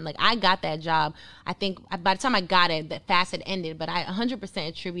mind. Like I got that job. I think by the time I got it, that fast had ended, but I 100%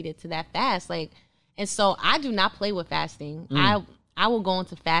 attributed to that fast. Like, and so I do not play with fasting. I will go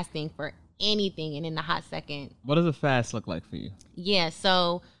into fasting for anything, and in a hot second. What does a fast look like for you? Yeah,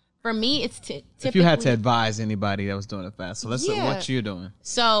 so for me, it's typically... If you had to advise anybody that was doing a fast, so let's look what you're doing.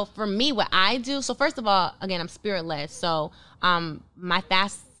 So for me, what I do, so first of all, again, I'm spirit-led. So my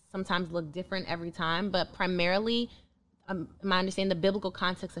fasts sometimes look different every time, but primarily, my understanding, the biblical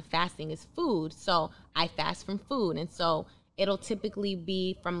context of fasting is food. So I fast from food. And so it'll typically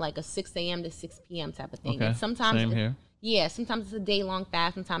be from like a 6 a.m. to 6 p.m. type of thing. Okay. And sometimes Same here. Yeah, sometimes it's a day-long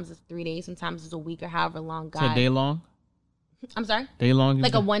fast. Sometimes it's 3 days. Sometimes it's a week or however long God... So day long? I'm sorry? Day long?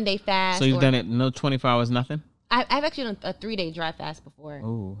 Like a 1-day fast. So you've done it, no 24 hours, nothing? I've actually done a 3-day dry fast before.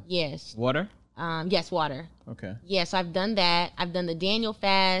 Ooh. Yes. Water? Yes, water. Okay. Yeah, so I've done that. I've done the Daniel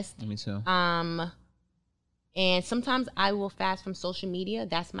fast. Me too. And sometimes I will fast from social media.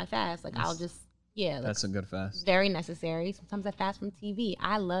 That's my fast. Like I'll just, that's a good fast. Very necessary. Sometimes I fast from TV.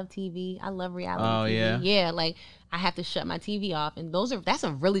 I love TV. I love reality TV. Yeah? Yeah, like I have to shut my TV off. And that's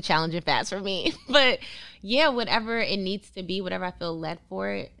a really challenging fast for me. But yeah, whatever it needs to be, whatever I feel led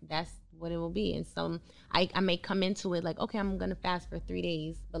for it, that's what it will be. And so I may come into it like, okay, I'm going to fast for 3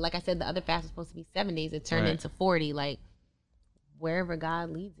 days. But like I said, the other fast was supposed to be 7 days. It turned into 40, like wherever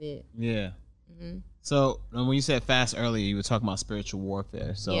God leads it. Yeah. Mm-hmm. So when you said fast earlier, you were talking about spiritual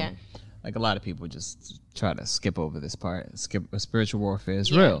warfare. So like a lot of people just try to skip over this part. Spiritual warfare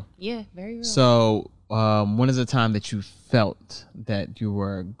is real. Yeah, very real. So when is the time that you felt that you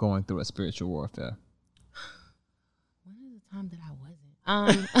were going through a spiritual warfare? When is the time that I wasn't?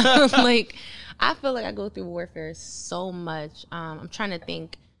 Like, I feel like I go through warfare so much. I'm trying to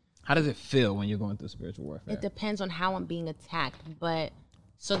think. How does it feel when you're going through spiritual warfare? It depends on how I'm being attacked. But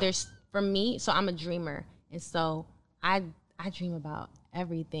so for me, so I'm a dreamer. And so I dream about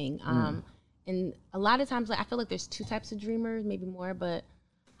everything. And a lot of times, like, I feel like there's 2 types of dreamers, maybe more, but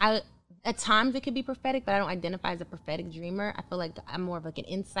at times it could be prophetic, but I don't identify as a prophetic dreamer. I feel like I'm more of like an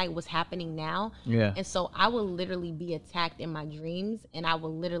insight what's happening now. Yeah. And so I will literally be attacked in my dreams, and I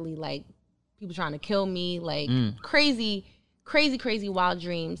will literally like people trying to kill me, like crazy wild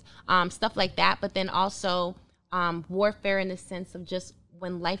dreams, stuff like that. But then also warfare in the sense of just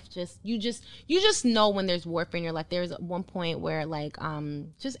when life you just know when there's warfare in your life. There's one point where like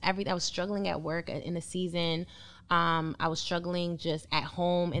just everything. I was struggling at work in a season. I was struggling just at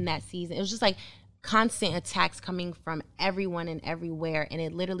home in that season. It was just like constant attacks coming from everyone and everywhere, and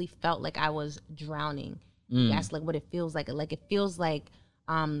it literally felt like I was drowning. That's like what it feels like. Like it feels like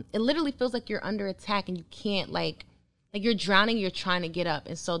it literally feels like you're under attack and you can't like you're drowning, you're trying to get up.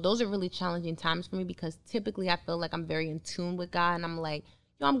 And so those are really challenging times for me, because typically I feel like I'm very in tune with God, and I'm like,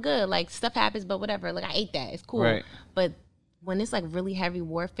 yo, I'm good. Like stuff happens, but whatever. Like I ate that. It's cool. Right. But when it's like really heavy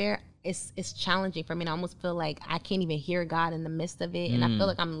warfare, it's challenging for me. And I almost feel like I can't even hear God in the midst of it. And I feel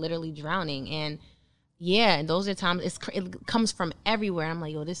like I'm literally drowning. And yeah, and those are times it comes from everywhere. I'm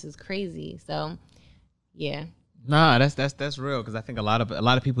like, yo, this is crazy. So yeah. Nah, that's real, because I think a lot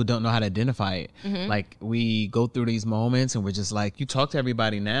of people don't know how to identify it. Like we go through these moments and we're just like, you talk to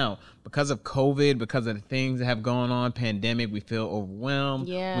everybody now, because of COVID, because of the things that have gone on, pandemic, we feel overwhelmed,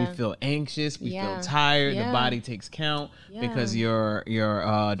 we feel anxious, we feel tired, the body takes count because your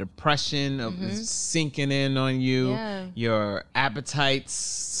depression is sinking in on you, your appetite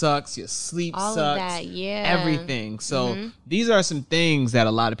sucks, your sleep all sucks, of that, everything. So these are some things that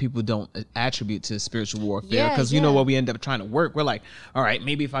a lot of people don't attribute to spiritual warfare, because you know what we end up trying to work. We're like, all right,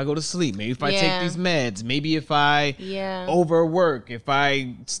 maybe if I go to sleep, maybe if I take these meds, maybe if I overwork, if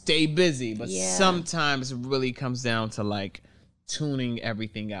I stay busy. But sometimes it really comes down to like tuning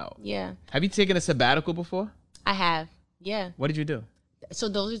everything out. Yeah. Have you taken a sabbatical before? I have. Yeah. What did you do? So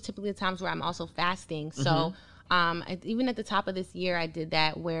those are typically the times where I'm also fasting. So even at the top of this year, I did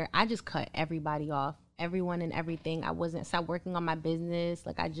that, where I just cut everybody off. Everyone and everything. I stopped working on my business.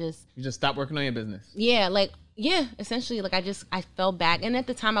 Like you just stopped working on your business. Essentially, like I fell back. And at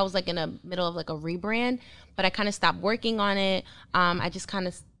the time I was like in the middle of like a rebrand, but I kind of stopped working on it. I just kind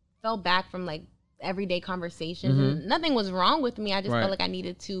of fell back from like everyday conversations. And nothing was wrong with me. I just felt like I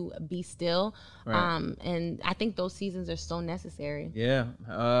needed to be still. And I think those seasons are so necessary. Yeah.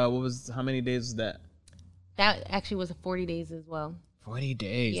 How many days was that? That actually was 40 days as well. 40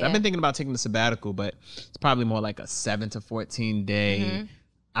 days. Yeah. I've been thinking about taking the sabbatical, but it's probably more like a 7 to 14 day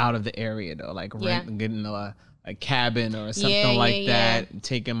out of the area though. Like getting a cabin or something like that.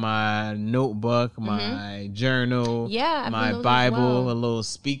 Taking my notebook, my journal, my Bible, a little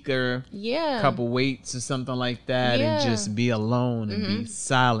speaker, a couple weights or something like that, and just be alone and be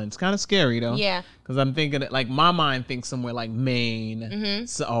silent. It's kind of scary though. Yeah. Because I'm thinking like my mind thinks somewhere like Maine,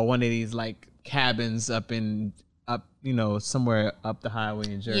 or one of these like cabins up somewhere up the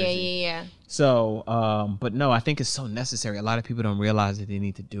highway in Jersey. So, but no, I think it's so necessary. A lot of people don't realize that they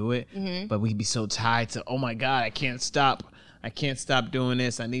need to do it, but we'd be so tied to, oh my God, I can't stop doing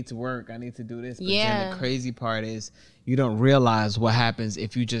this. I need to work. I need to do this. But then the crazy part is you don't realize what happens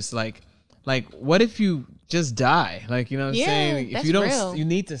if you just like what if you just die? Like, you know what I'm saying? If you don't, real. You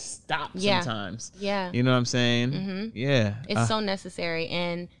need to stop sometimes. Yeah. You know what I'm saying? Yeah. It's so necessary.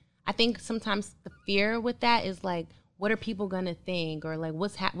 And I think sometimes the fear with that is like, what are people gonna think, or like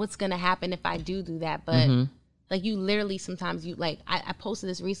what's gonna happen if I do that? But like you literally sometimes I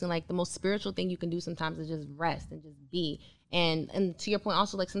posted this recently, like the most spiritual thing you can do sometimes is just rest and just be. And to your point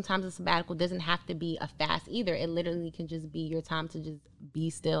also, like sometimes a sabbatical doesn't have to be a fast either. It literally can just be your time to just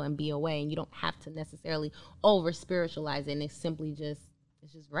be still and be away, and you don't have to necessarily over spiritualize it. And it's simply just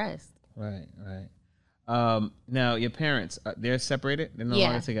rest. Right. Now your parents, they're separated. They're no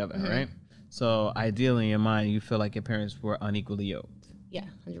longer together, right? So ideally in your mind, you feel like your parents were unequally yoked. Yeah,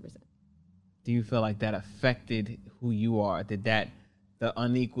 100%. Do you feel like that affected who you are? Did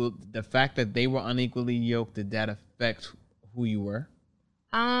the fact that they were unequally yoked, did that affect who you were?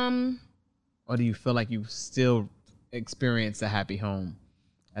 Or do you feel like you still experienced a happy home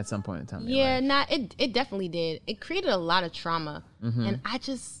at some point in time? It definitely did. It created a lot of trauma, and I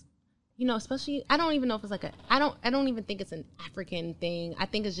just. Especially, I don't even know if it's like I don't even think it's an African thing. I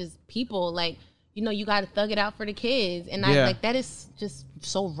think it's just people like, you got to thug it out for the kids. And I like, that is just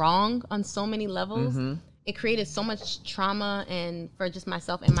so wrong on so many levels. It created so much trauma and for just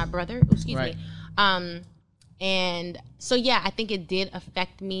myself and my brother, excuse me. And so, I think it did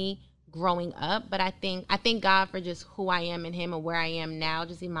affect me growing up, but I thank God for just who I am in him and where I am now,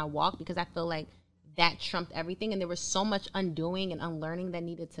 just in my walk, because I feel like that trumped everything, and there was so much undoing and unlearning that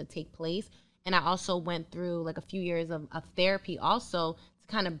needed to take place. And I also went through like a few years of therapy also to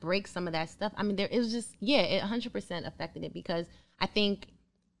kind of break some of that stuff. I mean, it was just, it 100% affected it, because I think,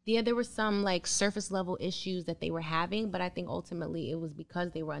 there were some like surface level issues that they were having, but I think ultimately it was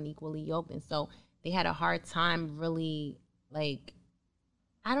because they were unequally yoked. And so they had a hard time really like,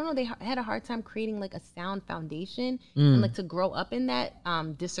 I don't know, they had a hard time creating like a sound foundation and like to grow up in that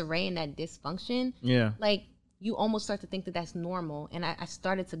disarray and that dysfunction. Yeah. Like you almost start to think that that's normal. And I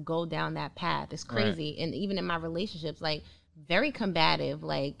started to go down that path. It's crazy. Right. And even in my relationships, like very combative,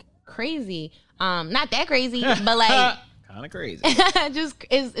 like crazy. Not that crazy, but like kind of crazy. Just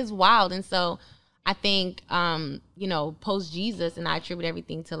is wild. And so I think, post Jesus, and I attribute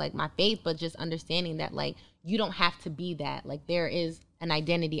everything to like my faith, but just understanding that like you don't have to be that. Like there is an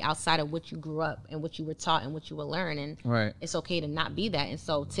identity outside of what you grew up and what you were taught and what you will learn, and it's okay to not be that. And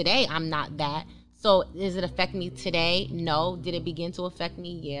so today I'm not that. So does it affect me today? No. Did it begin to affect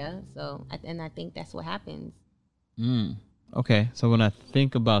me? Yeah. So and I think that's what happens. Okay. So when I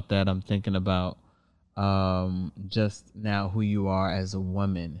think about that, I'm thinking about just now who you are as a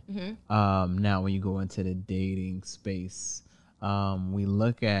woman. Now when you go into the dating space, we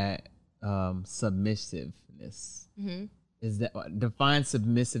look at submissiveness. Is that define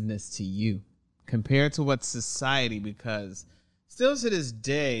submissiveness to you compared to what society, because still to this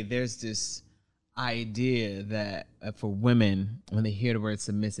day there's this idea that for women, when they hear the word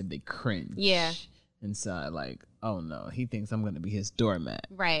submissive, they cringe inside, like, oh no, he thinks I'm going to be his doormat.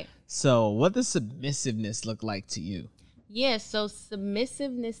 Right. So what does submissiveness look like to you? Yeah, so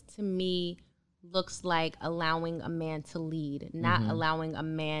submissiveness to me looks like allowing a man to lead, not allowing a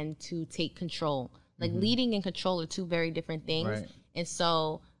man to take control. Like leading and control are two very different things. Right. And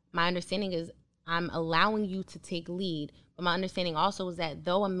so my understanding is I'm allowing you to take lead. But my understanding also is that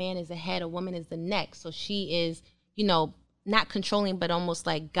though a man is the head, a woman is the neck. So she is, not controlling, but almost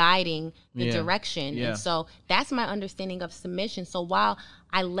like guiding the direction. And so that's my understanding of submission. So while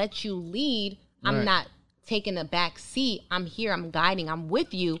I let you lead, I'm not taking a back seat. I'm here, I'm guiding, I'm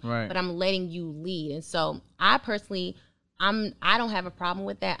with you, but I'm letting you lead. And so I personally, I don't have a problem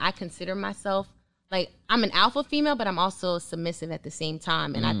with that. I consider myself like I'm an alpha female, but I'm also submissive at the same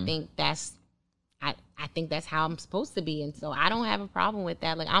time. And I think that's how I'm supposed to be. And so I don't have a problem with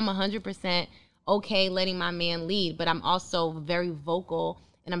that. Like I'm 100% okay letting my man lead, but I'm also very vocal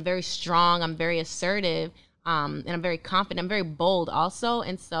and I'm very strong. I'm very assertive, and I'm very confident. I'm very bold also.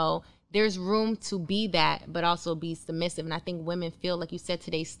 And so there's room to be that, but also be submissive. And I think women feel, like you said,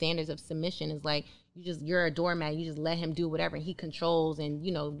 today's standards of submission is like, you're a doormat. You just let him do whatever and he controls, and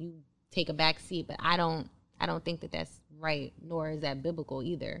you take a back seat. But I don't think that that's right, nor is that biblical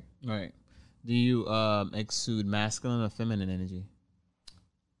either. Right. Do you exude masculine or feminine energy?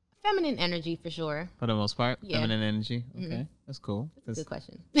 Feminine energy for sure. For the most part? Yeah. Feminine energy? Okay. That's cool. That's a good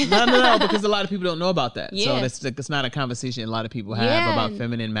question. No, because a lot of people don't know about that. Yeah. So it's not a conversation a lot of people have about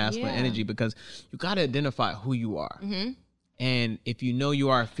feminine, masculine energy, because you got to identify who you are. And if you know you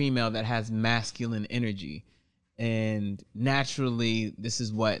are a female that has masculine energy, and naturally, this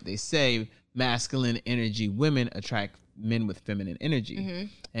is what they say, masculine energy women attract men with feminine energy.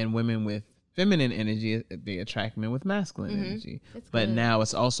 And women with feminine energy, they attract men with masculine energy. But now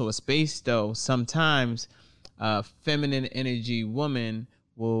it's also a space, though. Sometimes a feminine energy woman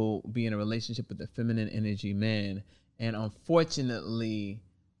will be in a relationship with a feminine energy man. And unfortunately,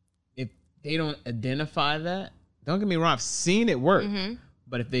 if they don't identify that, don't get me wrong, I've seen it work.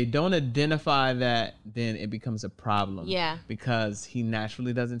 But if they don't identify that, then it becomes a problem. Yeah. Because he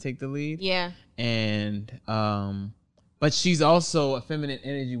naturally doesn't take the lead. Yeah. And but she's also a feminine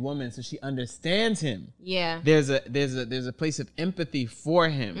energy woman, so she understands him. Yeah. There's a place of empathy for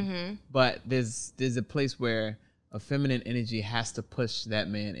him, but there's a place where a feminine energy has to push that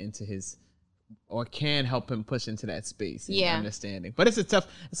man into his, or can help him push into that space. Yeah. Understanding, but it's a tough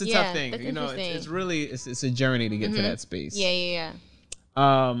thing. It's really a journey to get to that space. Yeah.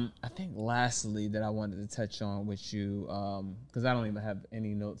 I think lastly that I wanted to touch on with you, because I don't even have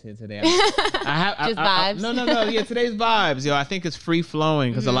any notes here today. I have vibes. No. Yeah, today's vibes. I think it's free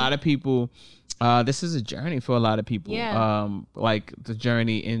flowing, because a lot of people, this is a journey for a lot of people. Yeah. Like the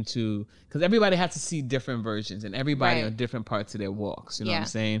journey into, because everybody has to see different versions, and everybody on different parts of their walks. You know what I'm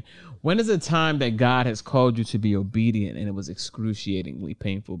saying? When is a time that God has called you to be obedient and it was excruciatingly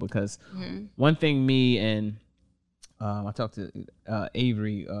painful? Because one thing me and I talk to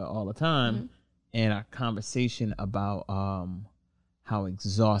Avery all the time, and our conversation about how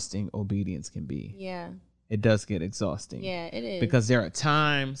exhausting obedience can be. Yeah. It does get exhausting. Yeah, it is. Because there are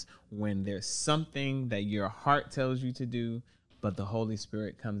times when there's something that your heart tells you to do, but the Holy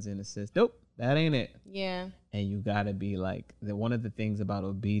Spirit comes in and says, nope, that ain't it. Yeah. And you got to be like, one of the things about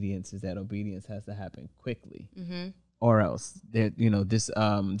obedience is that obedience has to happen quickly. Or else, this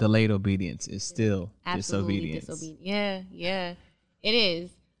delayed obedience is still disobedience. Yeah, it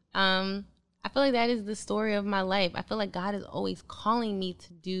is. I feel like that is the story of my life. I feel like God is always calling me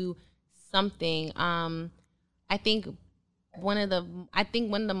to do something. I think one of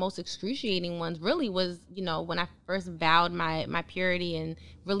the most excruciating ones really was, when I first vowed my purity and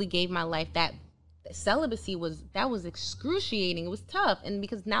really gave my life, that celibacy was excruciating. It was tough, and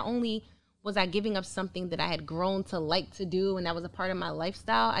because not only was I giving up something that I had grown to like to do, and that was a part of my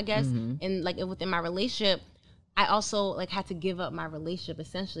lifestyle, I guess, and like within my relationship, I also like had to give up my relationship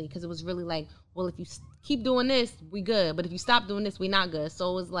essentially, because it was really like, well, if you keep doing this, we good, but if you stop doing this, we not good.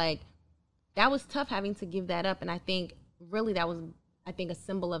 So it was like, that was tough having to give that up. And I think really that was, I think, a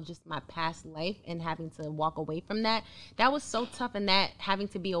symbol of just my past life and having to walk away from that. That was so tough, and that having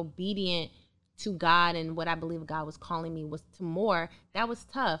to be obedient to God and what I believe God was calling me was to more. That was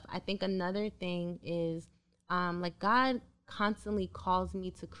tough. I think another thing is like God constantly calls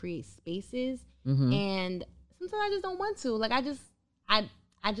me to create spaces, and sometimes I just don't want to. Like I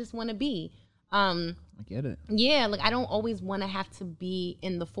just want to be. I get it. Yeah, like I don't always want to have to be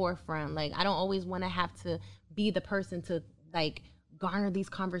in the forefront. Like I don't always want to have to be the person to like garner these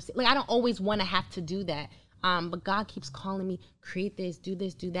conversations. Like I don't always want to have to do that. But God keeps calling me, create this, do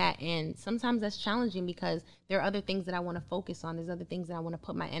that. And sometimes that's challenging because there are other things that I want to focus on. There's other things that I want to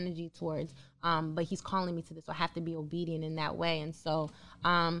put my energy towards. But he's calling me to this. So I have to be obedient in that way. And so,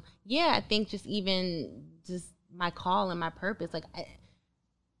 yeah, I think just my call and my purpose, like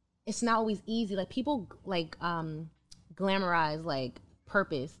it's not always easy. Like people like glamorize like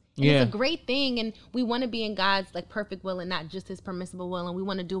purpose. And it's a great thing, and we want to be in God's like perfect will and not just his permissible will, and we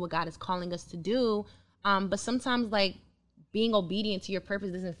want to do what God is calling us to do. But sometimes like being obedient to your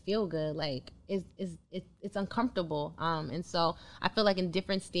purpose doesn't feel good. Like it's uncomfortable. And so I feel like in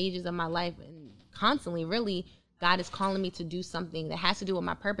different stages of my life and constantly really God is calling me to do something that has to do with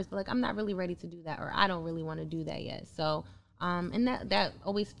my purpose, but like I'm not really ready to do that, or I don't really want to do that yet. So and that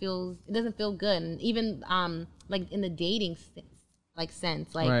always feels, it doesn't feel good. And even like in the dating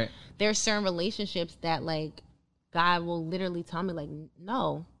sense, like there are certain relationships that like God will literally tell me like,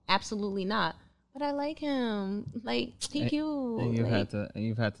 no, absolutely not. But I like him. Like he cute. And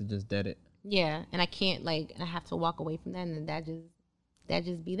you've had to just dead it. Yeah, and I can't like, and I have to walk away from that, and that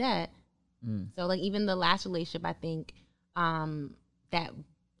just be that. So like even the last relationship, I think that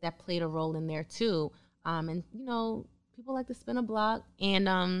played a role in there too. And you know, people like to spin a block,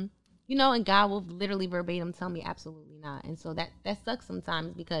 and you know, and God will literally verbatim tell me absolutely not. And so that sucks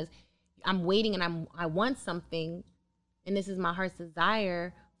sometimes because I'm waiting and I want something, and this is my heart's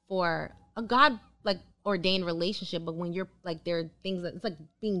desire for a God like ordained relationship, but when you're like, there are things that it's like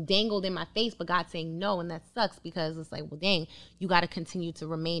being dangled in my face, but God's saying no, and that sucks because it's like, well, dang, you got to continue to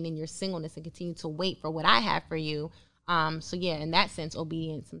remain in your singleness and continue to wait for what I have for you. So yeah, in that sense,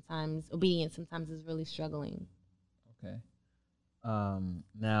 obedience sometimes is really struggling. Okay.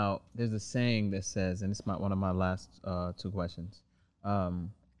 Now there's a saying that says, and it's one of my last two questions.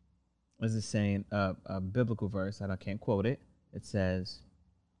 There's a saying, a biblical verse, and I can't quote it. It says,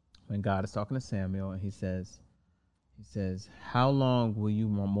 when God is talking to Samuel, and he says, how long will you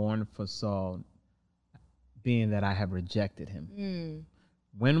mourn for Saul, being that I have rejected him?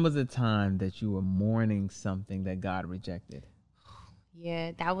 When was the time that you were mourning something that God rejected?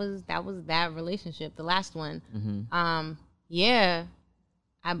 Yeah, that was that relationship, the last one. Yeah,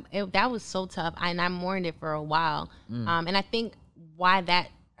 that was so tough, and I mourned it for a while. And I think why that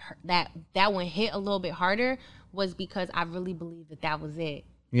one hit a little bit harder was because I really believed that was it.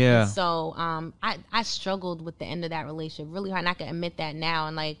 Yeah. And so I struggled with the end of that relationship really hard, and I can admit that now.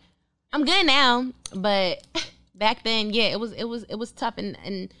 And like, I'm good now, but back then, yeah, it was tough,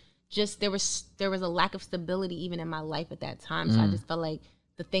 and just there was a lack of stability even in my life at that time. So I just felt like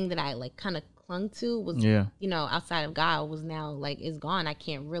the thing that I like kind of clung to was, you know, outside of God was now like, is gone. I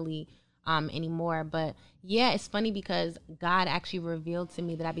can't really anymore. But yeah, it's funny because God actually revealed to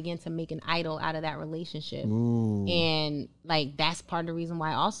me that I began to make an idol out of that relationship. Ooh. And like, that's part of the reason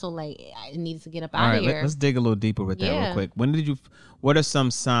why also like I needed to get up out of here. Let's dig a little deeper with that real quick. What are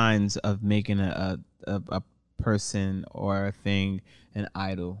some signs of making a person or a thing an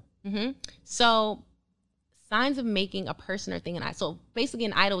idol? So signs of making a person or thing an idol. So basically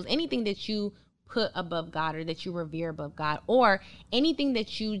an idol is anything that you put above God, or that you revere above God, or anything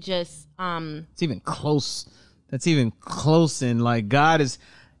that you just it's even close. That's even close in like God is,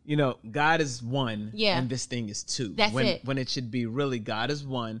 you know, God is one, and this thing is two. That's it. When it should be really God is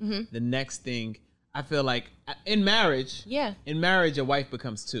one. The next thing, I feel like in marriage, a wife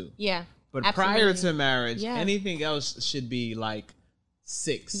becomes two. Yeah. But absolutely. Prior to marriage, anything else should be like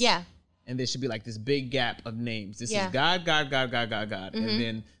 6. Yeah. And there should be like this big gap of names. This is God, and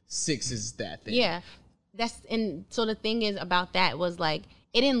then 6 is that thing. Yeah. And so the thing is about that was like,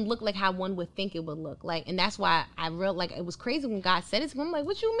 it didn't look like how one would think it would look like. And that's why I real like, it was crazy when God said it to me. I'm like,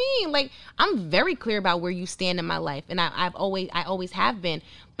 what you mean? Like, I'm very clear about where you stand in my life. And I always have been,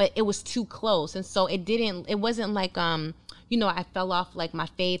 but it was too close. And so it wasn't like, you know, I fell off like my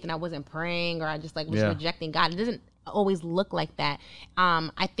faith and I wasn't praying, or I just like was rejecting God. It doesn't always look like that.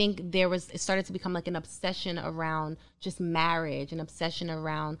 I think it started to become like an obsession around just marriage, an obsession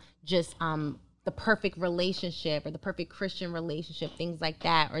around just the perfect relationship or the perfect Christian relationship, things like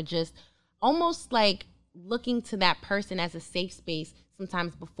that, or just almost like looking to that person as a safe space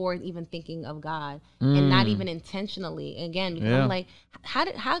sometimes before even thinking of God and not even intentionally. Again, because I'm like,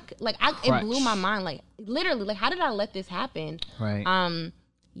 it blew my mind. Like literally, like how did I let this happen? Right.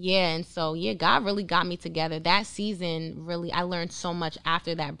 Yeah, and so God really got me together. That season really, I learned so much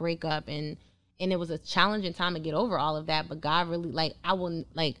after that breakup, and it was a challenging time to get over all of that. But God really, I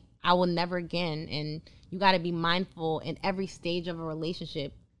will never again. And you got to be mindful in every stage of a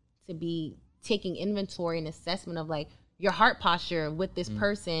relationship to be taking inventory and assessment of like your heart posture with this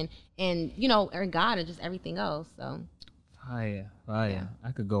person, and or God, and just everything else. So fire.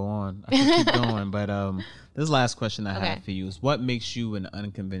 I could go on. I could keep going, but this last question I have for you is, what makes you an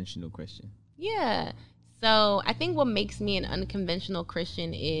unconventional Christian? Yeah. So I think what makes me an unconventional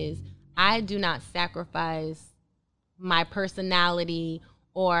Christian is I do not sacrifice my personality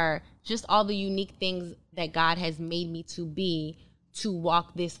or just all the unique things that God has made me to be to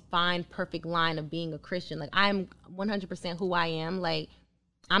walk this fine, perfect line of being a Christian. Like I'm 100% who I am. Like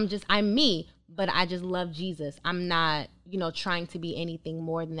I'm me, but I just love Jesus. I'm not, trying to be anything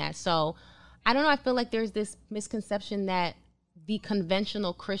more than that. So I don't know. I feel like there's this misconception that the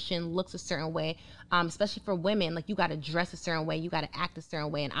conventional Christian looks a certain way, especially for women. Like you got to dress a certain way, you got to act a certain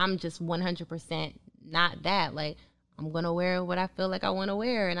way. And I'm just 100% not that. Like I'm going to wear what I feel like I want to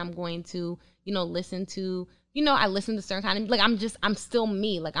wear. And I'm going to, listen to, I listen to certain kind of, like, I'm still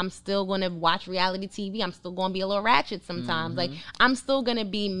me. Like, I'm still going to watch reality TV. I'm still going to be a little ratchet sometimes. Like, I'm still going to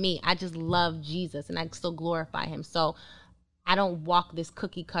be me. I just love Jesus and I still glorify him. So I don't walk this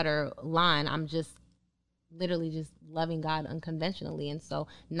cookie cutter line. I'm just literally just loving God unconventionally. And so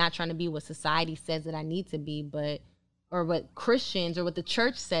not trying to be what society says that I need to be, or what Christians or what the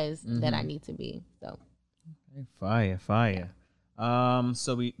church says that I need to be. So. Fire.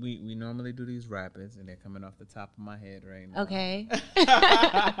 So we normally do these rapids, and they're coming off the top of my head right now. Okay.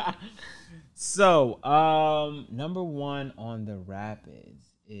 So, number one on the rapids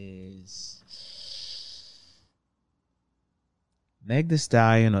is Meg Thee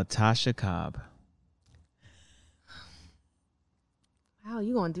Stallion or Tasha Cobb. Wow,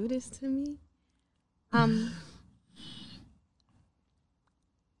 you gonna do this to me? I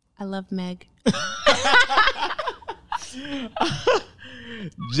love Meg.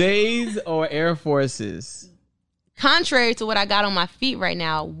 J's or Air Forces? Contrary to what I got on my feet right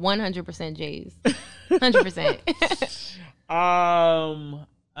now, 100% J's. 100%.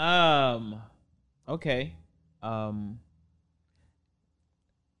 Okay.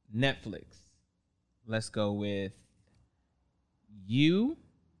 Netflix. Let's go with You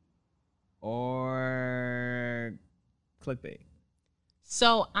or Clickbait.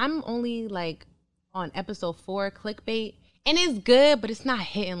 So I'm only like on episode 4, Clickbait, and it's good, but it's not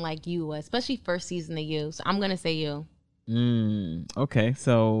hitting like You was, especially first season of You. So I'm gonna say You. Okay,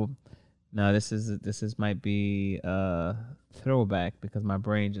 so now this might be a throwback because my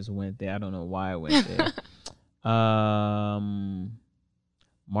brain just went there. I don't know why it went there.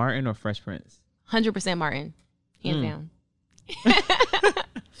 Martin or Fresh Prince? 100% Martin, hands down.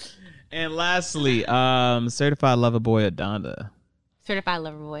 And lastly, Certified Lover Boy or Donda? Certified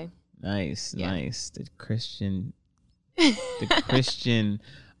Lover Boy. Nice. The Christian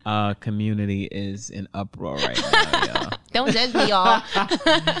community is in uproar right now, y'all. Don't judge me, y'all.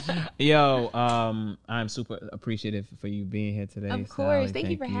 Yo, I'm super appreciative for you being here today. Of course. Sally. Thank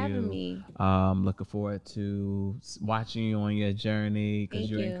you for having me. Looking forward to watching you on your journey because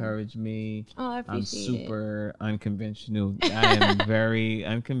you encourage me. Oh, I appreciate I'm super unconventional. I am very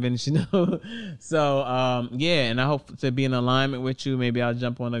unconventional. So, and I hope to be in alignment with you. Maybe I'll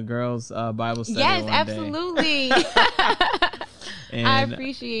jump on a girls' Bible study Yes, one absolutely. day. And, I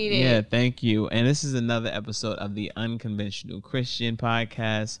appreciate it. Yeah, thank you. And this is another episode of the Unconventional Christian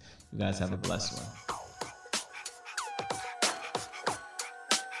Podcast. You guys have a blessed one.